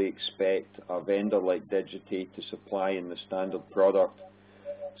reasonably expect a vendor like Digitate to supply in the standard product.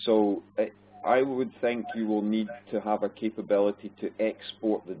 So I would think you will need to have a capability to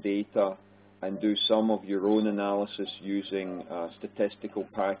export the data and do some of your own analysis using statistical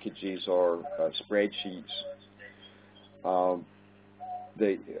packages or spreadsheets.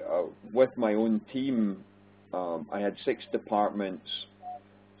 With my own team, I had 6 departments,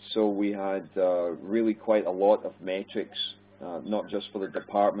 so we had really quite a lot of metrics, not just for the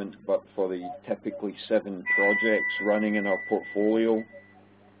department, but for the typically 7 projects running in our portfolio.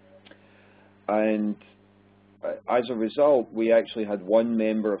 And as a result, we actually had 1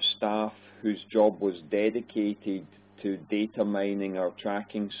 member of staff whose job was dedicated to data mining our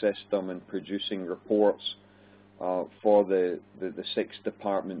tracking system and producing reports for the 6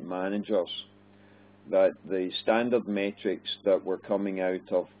 department managers, that the standard metrics that were coming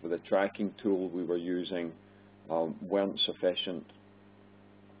out of the tracking tool we were using weren't sufficient.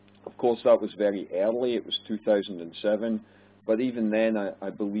 Of course, that was very early, it was 2007, but even then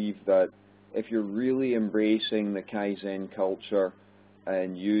I believe that if you're really embracing the Kaizen culture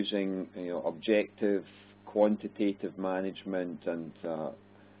and using objective, quantitative management and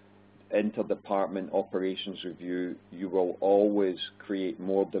interdepartment operations review, you will always create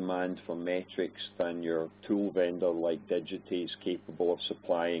more demand for metrics than your tool vendor like Digitate is capable of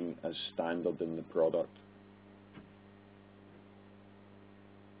supplying as standard in the product.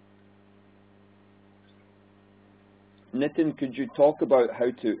 Nitin, could you talk about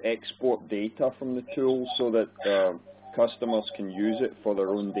how to export data from the tool so that customers can use it for their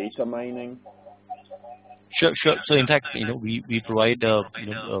own data mining? Sure. So in fact, we provide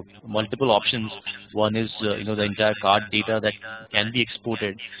multiple options. One is the entire card data that can be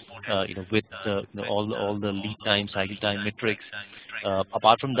exported, with all the lead time, cycle time metrics.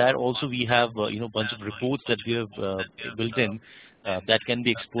 Apart from that, also we have a bunch of reports that we have built in that can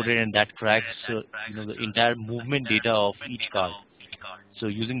be exported, and that tracks the entire movement data of each card. So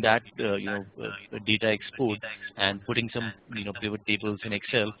using that data export and putting some pivot tables in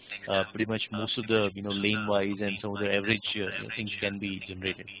Excel, pretty much most of the lane wise and some of the average things can be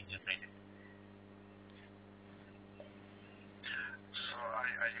generated. So are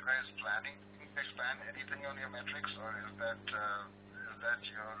you guys planning to expand anything on your metrics, or is that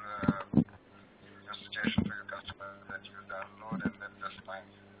your suggestion for your customer that you download and then just find?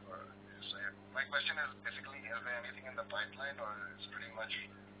 So my question is basically, is there anything in the pipeline, or is pretty much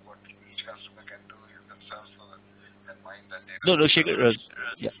what each customer can do themselves so that and mine that data. No, Shekhar,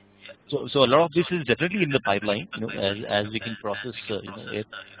 yeah. So a lot of this is definitely in the pipeline, as we can process, it,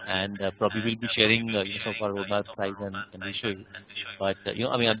 and probably we'll be sharing, some of our roadmap slides and visual. But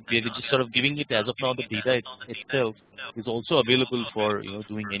I mean, we're just sort of giving it as of now. The data itself is also available for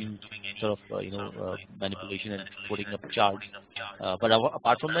doing any sort of manipulation and putting up charts. But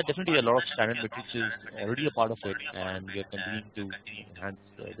apart from that, definitely a lot of standard metrics is already a part of it, and we are continuing to enhance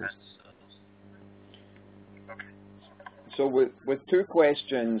those. So with two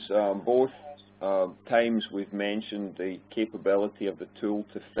questions, both times we've mentioned the capability of the tool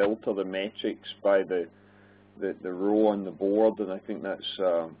to filter the metrics by the row on the board, and I think that's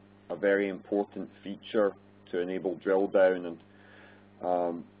a very important feature to enable drill down.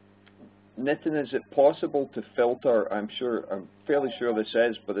 And Nitin, is it possible to filter? I'm fairly sure this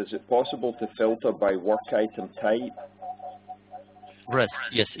is, but is it possible to filter by work item type?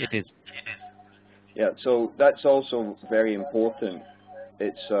 Yes, it is. Yeah, so that's also very important.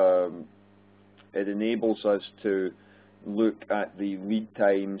 It enables us to look at the lead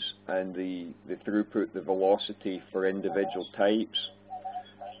times and the throughput, the velocity for individual types.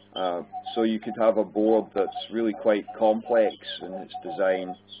 So you could have a board that's really quite complex in its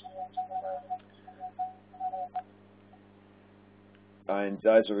design, and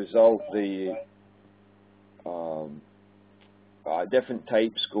as a result, the different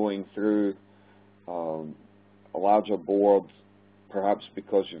types going through a larger board, perhaps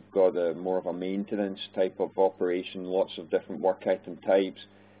because you've got more of a maintenance type of operation, lots of different work item types,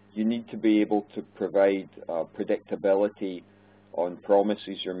 you need to be able to provide predictability on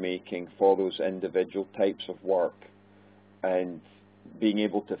promises you're making for those individual types of work. And being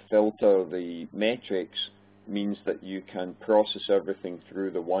able to filter the metrics means that you can process everything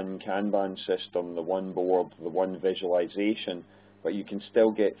through the one Kanban system, the one board, the one visualization, but you can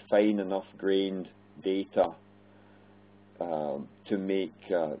still get fine enough grained data to make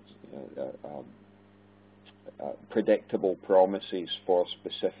predictable promises for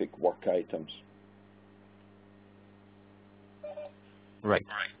specific work items. Right.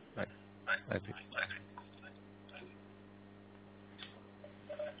 Okay.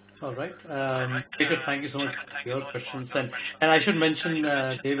 All right. David, thank you so much for your questions. And I should mention,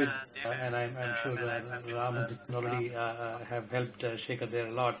 David, and I'm sure Ram and Nitin already have helped Shekhar there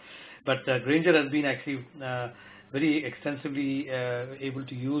a lot. But Granger has been actually very extensively able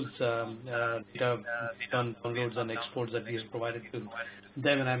to use data downloads and exports that we have provided to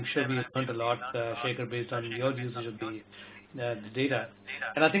them, and I'm sure we have learned a lot, Shekhar, based on your usage of the data.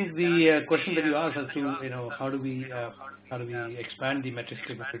 And I think the question that you asked as to how do we expand the metrics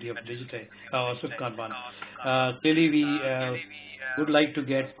capability of Digitay or Swift-Kanban. Clearly, we would like to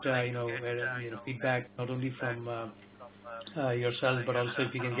get feedback not only from yourself, but also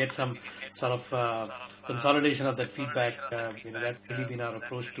if we can get some sort of consolidation of that feedback. That's really been our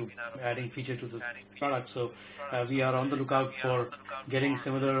approach to adding feature to the product. So we are on the lookout for getting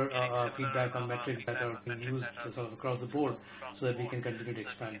similar feedback on metrics that are being used sort of across the board, so that we can continue to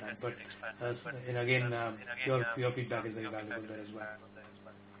expand that. But again, your feedback is very valuable there as well.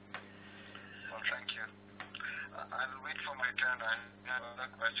 Well, thank you. I'll wait for my turn. I have another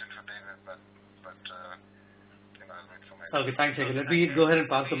question for David, but I'll wait for my turn. Okay, thanks, Shekhar. Let me go ahead and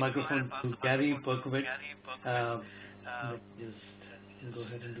pass the microphone to Gary Perkovic. Just go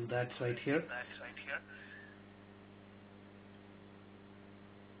ahead and do that right here.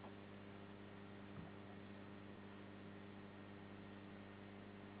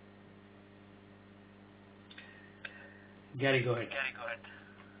 Gary, go ahead. Okay.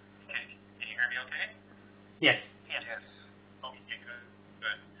 Can you hear me okay? Yes. Yes. Okay, good.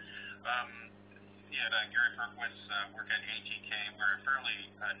 Gary Perkowitz, work at ATK. We're a fairly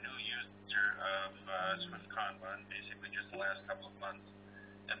new user of Swift-Kanban, basically just the last couple of months.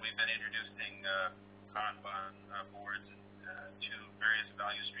 And we've been introducing Kanban boards to various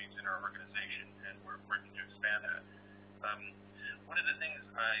value streams in our organization, and we're working to expand that. One of the things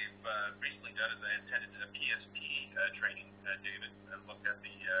I've recently done is I attended a PSP training, David, and looked at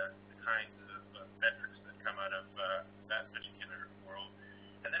the kinds of metrics that come out of that particular world.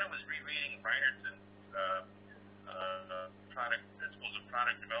 And then I was rereading Reinertson's product principles of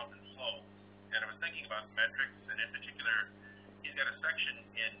product development flow, and I was thinking about metrics, and in particular, he's got a section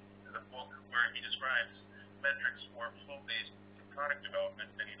in the book where he describes metrics for flow-based product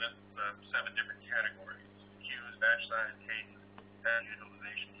development, and he lists 7 different categories: queues, batch size, cadence,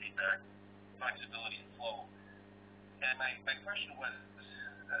 utilization, feedback, flexibility, and flow. And my question was,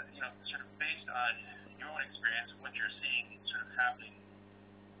 sort of based on your own experience, what you're seeing sort of happening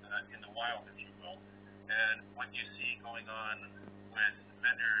in the wild, if you will, and what you see going on with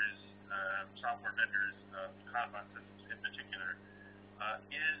vendors, software vendors, Kanban systems in particular, are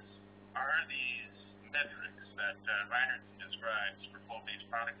these metrics that Reinertsen describes for flow-based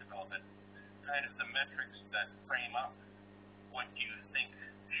product development kind of the metrics that frame up what you think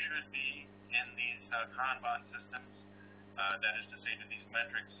should be in these Kanban systems? That is to say, do these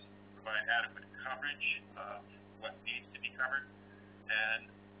metrics provide adequate coverage of what needs to be covered? And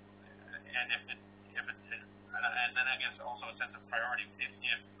if it and then I guess also a sense of priority. If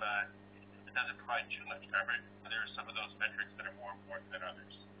it doesn't provide too much coverage, there are some of those metrics that are more important than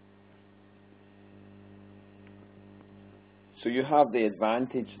others. So you have the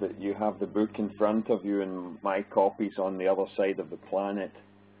advantage that you have the book in front of you and my copy's on the other side of the planet.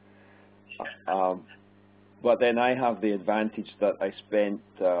 But then I have the advantage that I spent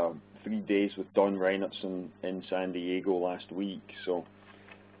 3 days with Don Reinertsen in San Diego last week. So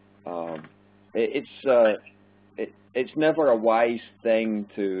it's never a wise thing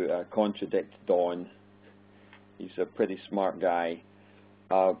to contradict Don. He's a pretty smart guy.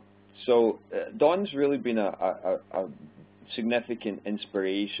 So Don's really been a significant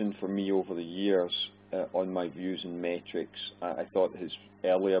inspiration for me over the years on my views and metrics. I thought his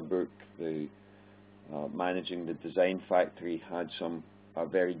earlier book, the Managing the Design Factory, had some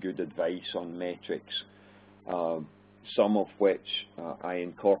very good advice on metrics, some of which I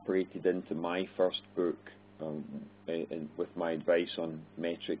incorporated into my first book with my advice on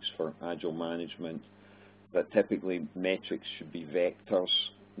metrics for agile management, that typically metrics should be vectors,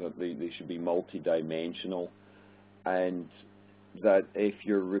 that they should be multidimensional, and that if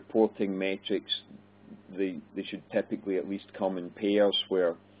you're reporting metrics, they should typically at least come in pairs,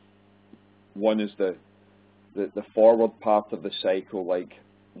 where one is the forward part of the cycle, like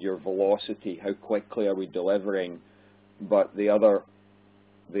your velocity, how quickly are we delivering, but the other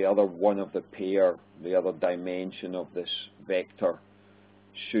one of the pair, the other dimension of this vector,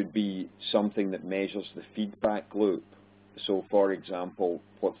 should be something that measures the feedback loop. So for example,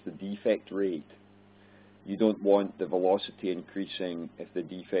 what's the defect rate? You don't want the velocity increasing if the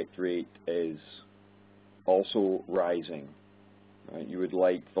defect rate is also rising. Right? You would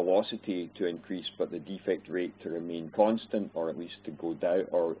like velocity to increase, but the defect rate to remain constant, or at least to go down,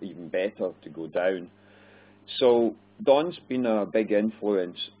 or even better, to go down. So Don's been a big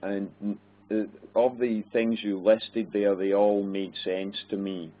influence, and of the things you listed there, they all made sense to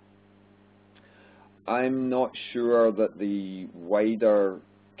me. I'm not sure that the wider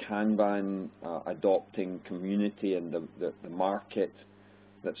Kanban adopting community and the market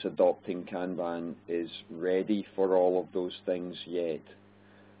that's adopting Kanban is ready for all of those things yet.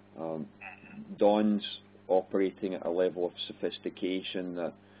 Don's operating at a level of sophistication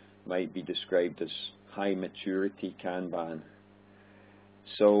that might be described as high maturity Kanban.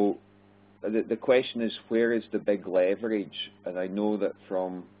 So the question is, where is the big leverage? And I know that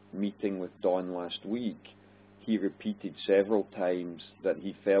from meeting with Don last week, he repeated several times that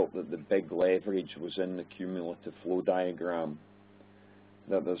he felt that the big leverage was in the cumulative flow diagram,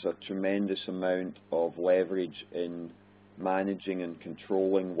 that there's a tremendous amount of leverage in managing and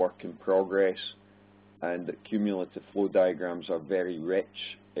controlling work in progress, and that cumulative flow diagrams are very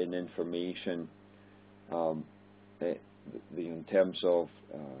rich in information in terms of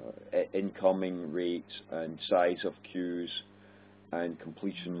incoming rates and size of queues and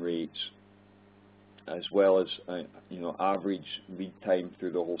completion rates, as well as average lead time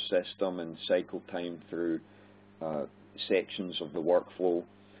through the whole system and cycle time through sections of the workflow.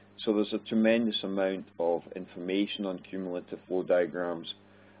 So there's a tremendous amount of information on cumulative flow diagrams,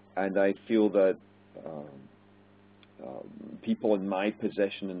 and I feel that people in my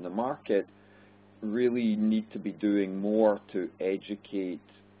position in the market really need to be doing more to educate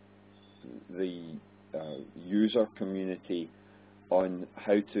the user community on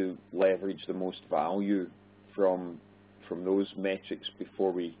how to leverage the most value from those metrics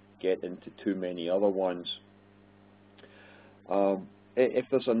before we get into too many other ones. If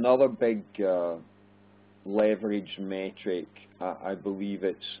there's another big leverage metric, I believe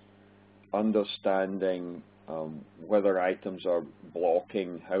it's understanding whether items are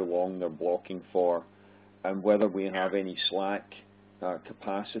blocking, how long they're blocking for, and whether we have any slack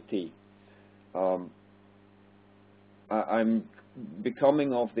capacity. I'm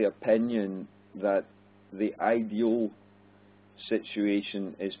becoming of the opinion that the ideal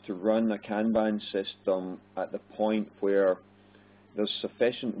situation is to run a Kanban system at the point where there's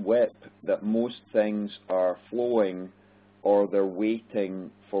sufficient WIP that most things are flowing, or they're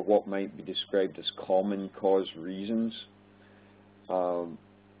waiting for what might be described as common cause reasons,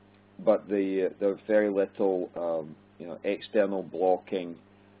 but there's very little external blocking,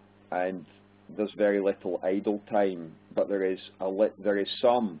 and there's very little idle time, but there is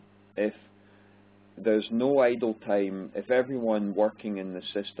some. If there's no idle time, if everyone working in the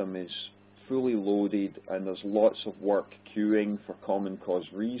system is fully loaded and there's lots of work queuing for common cause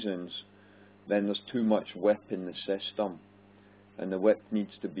reasons, then there's too much WIP in the system, and the WIP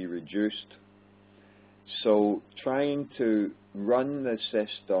needs to be reduced. So trying to run the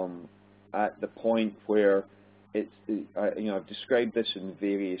system at the point where I've described this in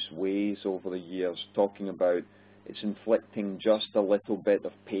various ways over the years, talking about it's inflicting just a little bit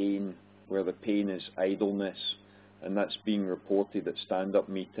of pain where the pain is idleness, and that's being reported at stand-up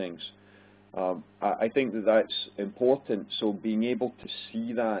meetings. I think that that's important, so being able to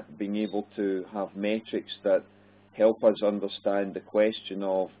see that, being able to have metrics that help us understand the question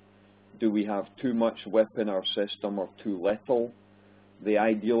of, do we have too much WIP in our system or too little? The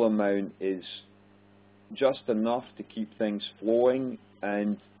ideal amount is just enough to keep things flowing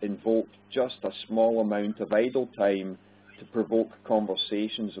and invoke just a small amount of idle time to provoke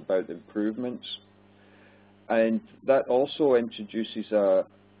conversations about improvements. And that also introduces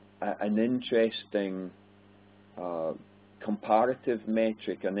an interesting comparative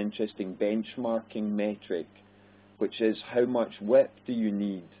metric, an interesting benchmarking metric, which is how much WIP do you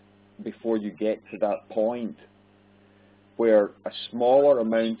need before you get to that point where a smaller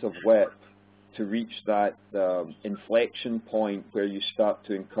amount of WIP to reach that inflection point where you start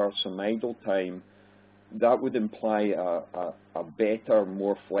to incur some idle time, that would imply a better,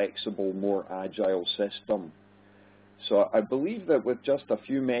 more flexible, more agile system. So I believe that with just a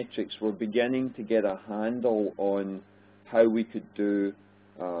few metrics, we're beginning to get a handle on how we could do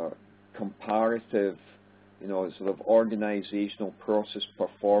comparative, sort of organizational process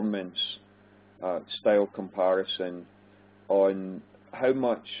performance style comparison on how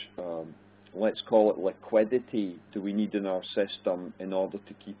much, let's call it liquidity, do we need in our system in order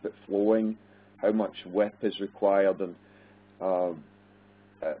to keep it flowing, how much WIP is required, and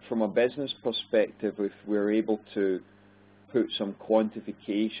from a business perspective, if we're able to put some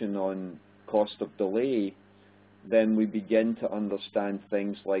quantification on cost of delay, then we begin to understand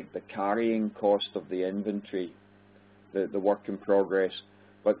things like the carrying cost of the inventory, the work in progress.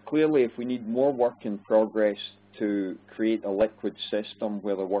 But clearly, if we need more work in progress to create a liquid system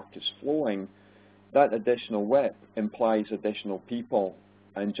where the work is flowing, that additional WIP implies additional people,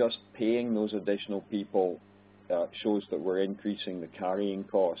 and just paying those additional people shows that we're increasing the carrying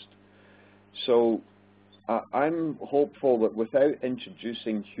cost. So I'm hopeful that without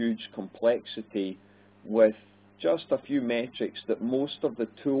introducing huge complexity, with just a few metrics that most of the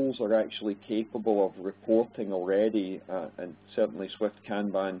tools are actually capable of reporting already, and certainly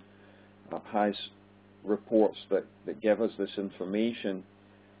Swift-Kanban has reports that give us this information,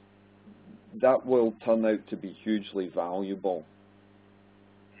 that will turn out to be hugely valuable.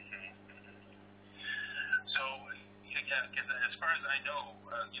 So, yeah, because as far as I know,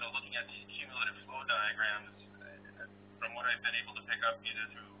 looking at the cumulative flow diagrams, from what I've been able to pick up either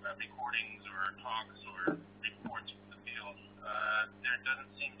through recordings or talks or reports from the field, there doesn't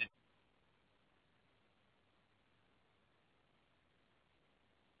seem to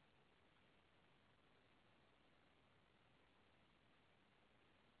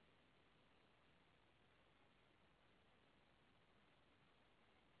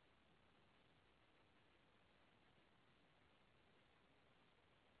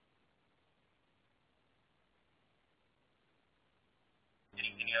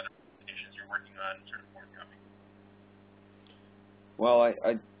any other applications you're working on sort of forthcoming. Well,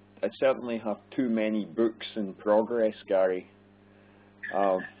 I certainly have too many books in progress, Gary.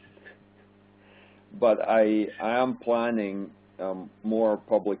 But I am planning more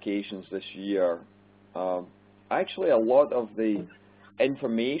publications this year. Actually, a lot of the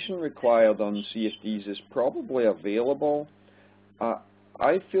information required on CFDs is probably available.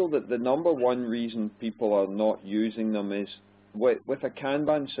 I feel that the number one reason people are not using them is with a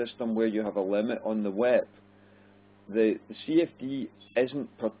Kanban system where you have a limit on the WIP, the CFD isn't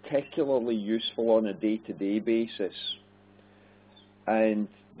particularly useful on a day-to-day basis, and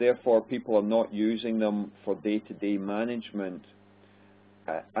therefore people are not using them for day-to-day management,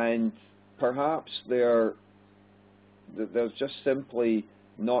 and perhaps there's just simply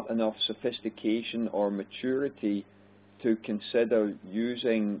not enough sophistication or maturity to consider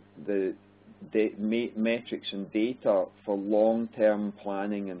using the metrics and data for long-term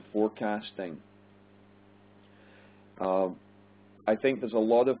planning and forecasting. I think there's a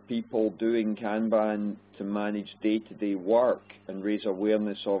lot of people doing Kanban to manage day-to-day work and raise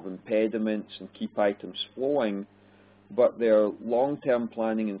awareness of impediments and keep items flowing, but their long-term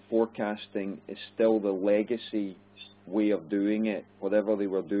planning and forecasting is still the legacy way of doing it. Whatever they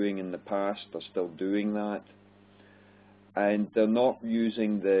were doing in the past, they're still doing that. And they're not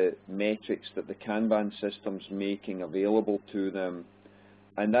using the metrics that the Kanban system's making available to them.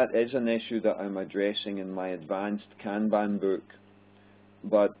 And that is an issue that I'm addressing in my advanced Kanban book.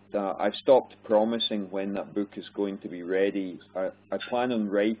 But I've stopped promising when that book is going to be ready. I plan on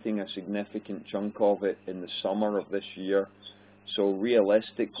writing a significant chunk of it in the summer of this year. So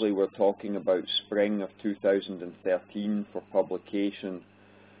realistically, we're talking about spring of 2013 for publication.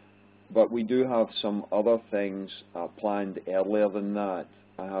 But we do have some other things planned earlier than that.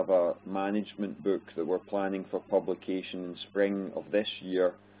 I have a management book that we're planning for publication in spring of this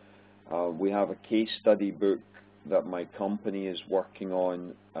year. We have a case study book that my company is working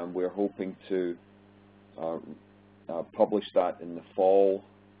on, and we're hoping to publish that in the fall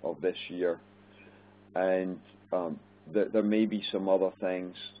of this year. And there may be some other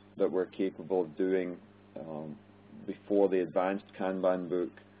things that we're capable of doing before the advanced Kanban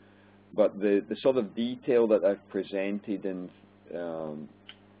book. But the sort of detail that I've presented in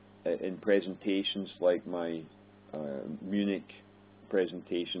presentations like my Munich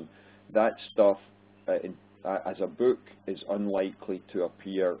presentation, that stuff as a book is unlikely to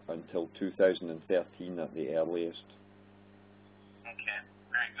appear until 2013 at the earliest. Okay,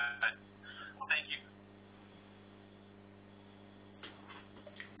 very good. Thank you.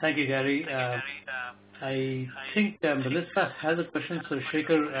 Thank you, Gary. I think Melissa has a question, so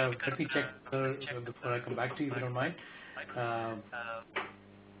Shekhar, let me check her before I come back to you, if you don't mind.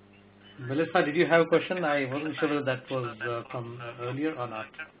 Melissa, did you have a question? I wasn't sure whether that was from earlier or not.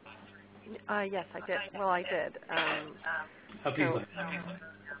 Yes, I did. Well, I did.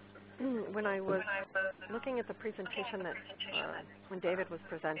 When I was looking at the presentation that when David was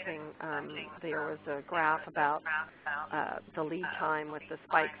presenting, there was a graph about the lead time with the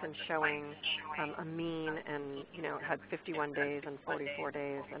spikes and showing a mean, and it had 51 days and 44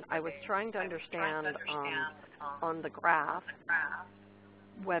 days. And I was trying to understand on the graph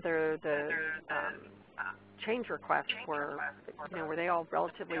whether the change requests were they all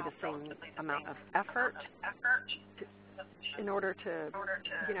relatively the same amount of effort in order to,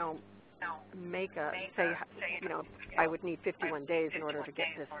 make I would need 51 days in order to get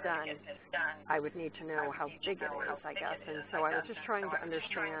this done. I would need to know how big it is, I guess. And so I was just trying to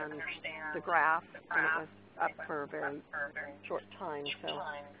understand the graph, and it was up for a very short time. So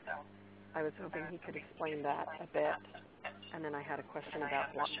I was hoping he could explain that a bit. And then I had a question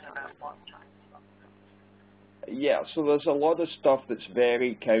about block time. Yeah, so there's a lot of stuff that's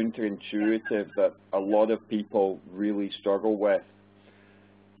very counterintuitive that a lot of people really struggle with.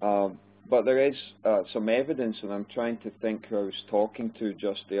 But there is some evidence, and I'm trying to think who I was talking to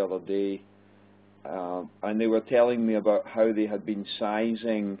just the other day, and they were telling me about how they had been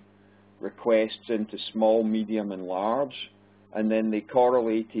sizing requests into small, medium, and large, and then they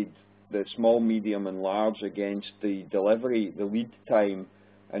correlated the small, medium, and large against the delivery, the lead time,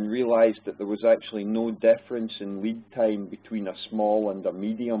 and realized that there was actually no difference in lead time between a small and a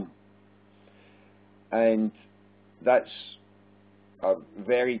medium. And that's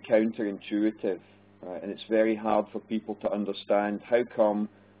very counterintuitive, and it's very hard for people to understand how come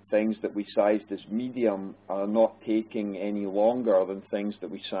things that we sized as medium are not taking any longer than things that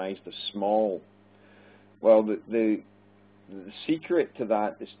we sized as small. Well, the secret to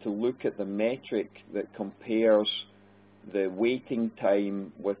that is to look at the metric that compares the waiting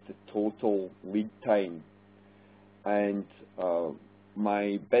time with the total lead time. And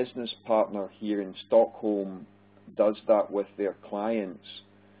my business partner here in Stockholm does that with their clients,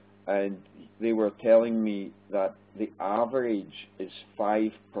 and they were telling me that the average is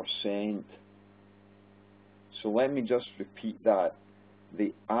 5%. So let me just repeat that.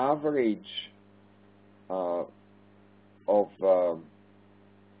 The average of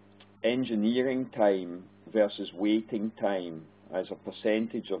engineering time versus waiting time as a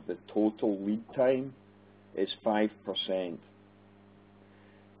percentage of the total lead time is 5%.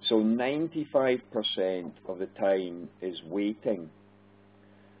 So 95% of the time is waiting.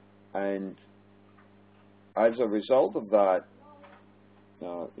 And as a result of that,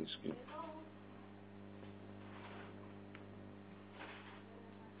 leave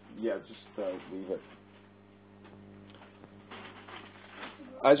it.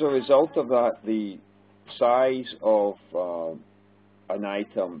 As a result of that, the size of an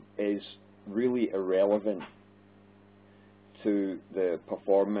item is really irrelevant to the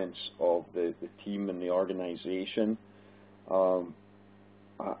performance of the team and the organization.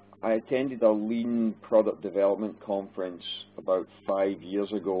 I attended a lean product development conference about 5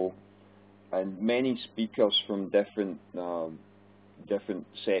 years ago, and many speakers from different different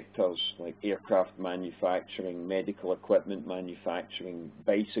sectors like aircraft manufacturing, medical equipment manufacturing,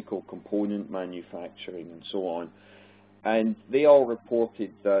 bicycle component manufacturing, and so on. And they all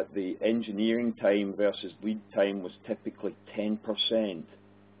reported that the engineering time versus lead time was typically 10%.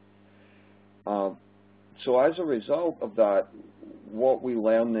 So as a result of that, what we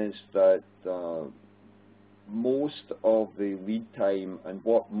learn is that most of the lead time and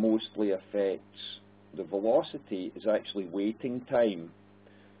what mostly affects the velocity is actually waiting time,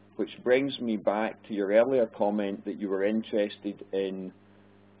 which brings me back to your earlier comment that you were interested in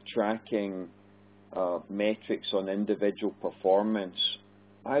tracking metrics on individual performance.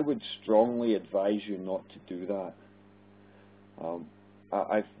 I would strongly advise you not to do that.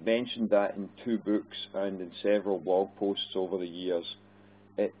 I've mentioned that in 2 books and in several blog posts over the years.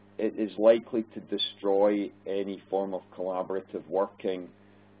 It is likely to destroy any form of collaborative working,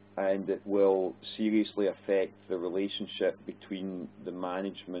 and it will seriously affect the relationship between the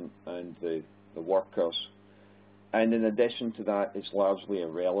management and the workers. And in addition to that, it's largely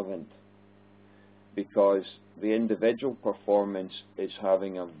irrelevant, because the individual performance is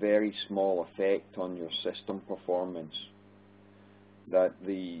having a very small effect on your system performance. That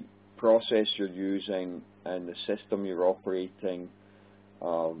the process you're using and the system you're operating,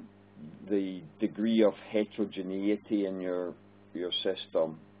 the degree of heterogeneity in your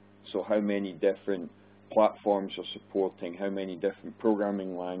system, so how many different platforms you're supporting, how many different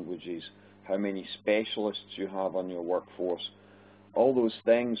programming languages, how many specialists you have on your workforce, all those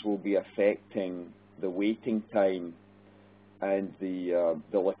things will be affecting the waiting time and the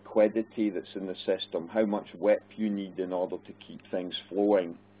liquidity that's in the system, how much WIP you need in order to keep things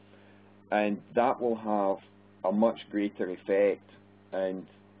flowing. And that will have a much greater effect. And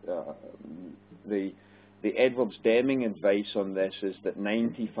the Edwards-Deming advice on this is that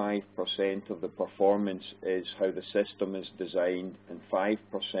 95% of the performance is how the system is designed, and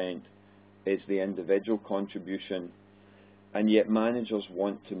 5% is the individual contribution. And yet managers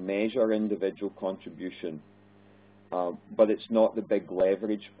want to measure individual contribution, but it's not the big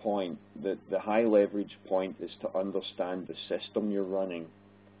leverage point. The high leverage point is to understand the system you're running.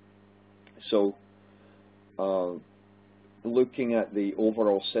 So looking at the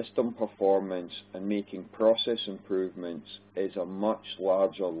overall system performance and making process improvements is a much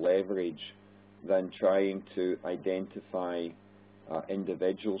larger leverage than trying to identify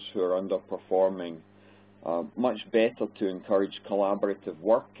individuals who are underperforming. Much better to encourage collaborative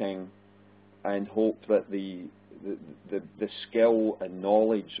working and hope that the skill and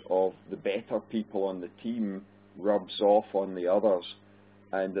knowledge of the better people on the team rubs off on the others,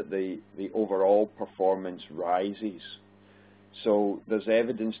 and that the overall performance rises. So there's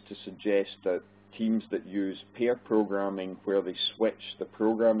evidence to suggest that teams that use pair programming, where they switch the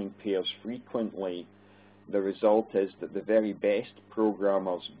programming pairs frequently, the result is that the very best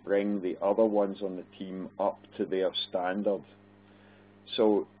programmers bring the other ones on the team up to their standard.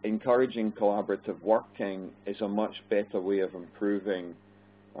 So encouraging collaborative working is a much better way of improving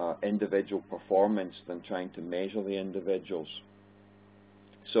individual performance than trying to measure the individuals.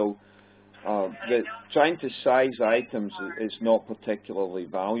 So trying to size items is not particularly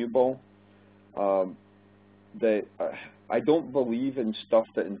valuable. I don't believe in stuff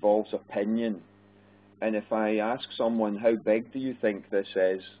that involves opinion. And if I ask someone, how big do you think this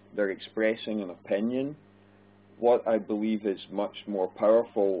is, they're expressing an opinion. What I believe is much more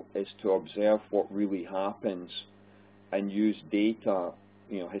powerful is to observe what really happens and use data,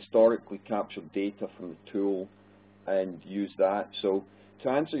 historically captured data from the tool, and use that. So to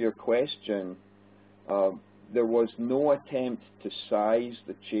answer your question, there was no attempt to size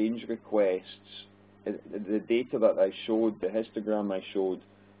the change requests. The data that I showed, the histogram I showed,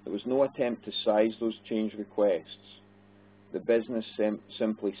 there was no attempt to size those change requests. The business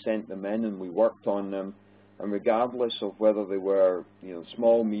simply sent them in and we worked on them, and regardless of whether they were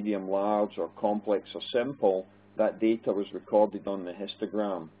small, medium, large, or complex or simple, that data was recorded on the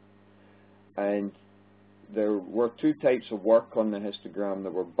histogram. And there were 2 types of work on the histogram.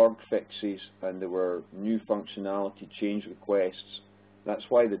 There were bug fixes and there were new functionality change requests. That's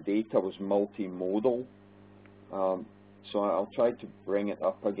why the data was multimodal. So I'll try to bring it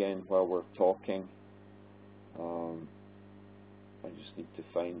up again while we're talking. I just need to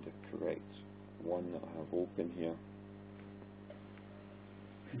find the correct one that I have open here.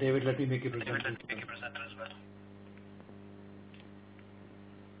 David, let me make you presenter. As well.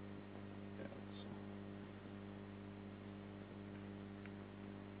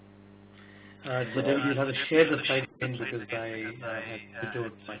 So David, you'll have to share the slide again because I had to do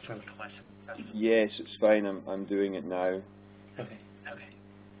it myself. Yes, it's fine. I'm doing it now. Okay.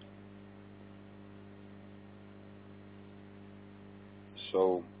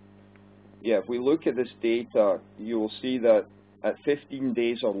 So yeah, if we look at this data, you will see that at 15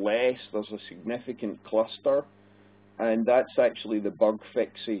 days or less, there's a significant cluster, and that's actually the bug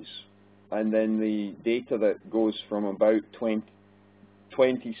fixes. And then the data that goes from about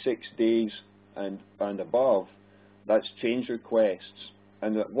 26 days and above, that's change requests.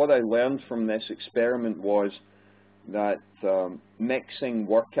 And what I learned from this experiment was that mixing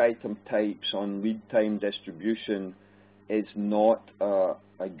work item types on lead time distribution is not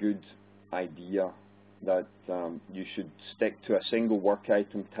a good idea, that you should stick to a single work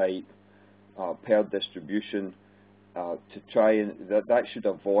item type per distribution to try and that should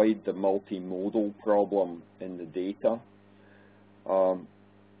avoid the multimodal problem in the data.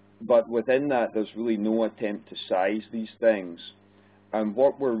 But within that, there's really no attempt to size these things. And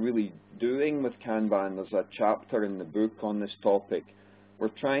what we're really doing with Kanban, there's a chapter in the book on this topic, we're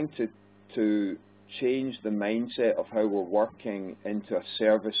trying to change the mindset of how we're working into a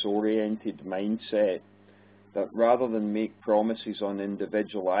service-oriented mindset, that rather than make promises on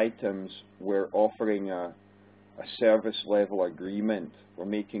individual items, we're offering a service-level agreement. We're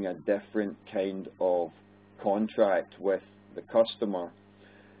making a different kind of contract with the customer.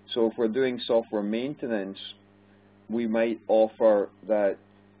 So if we're doing software maintenance, we might offer that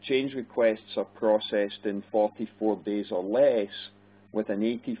change requests are processed in 44 days or less with an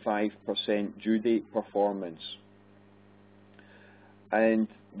 85% due date performance. And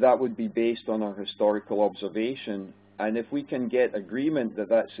that would be based on our historical observation. And if we can get agreement that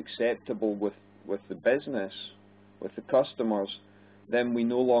that's acceptable with the business, with the customers, then we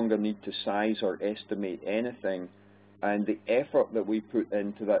no longer need to size or estimate anything. And the effort that we put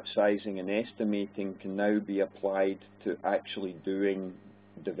into that sizing and estimating can now be applied to actually doing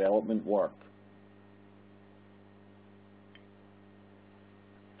development work.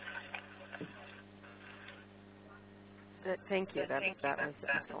 Thank you. That was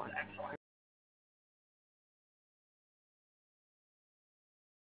excellent.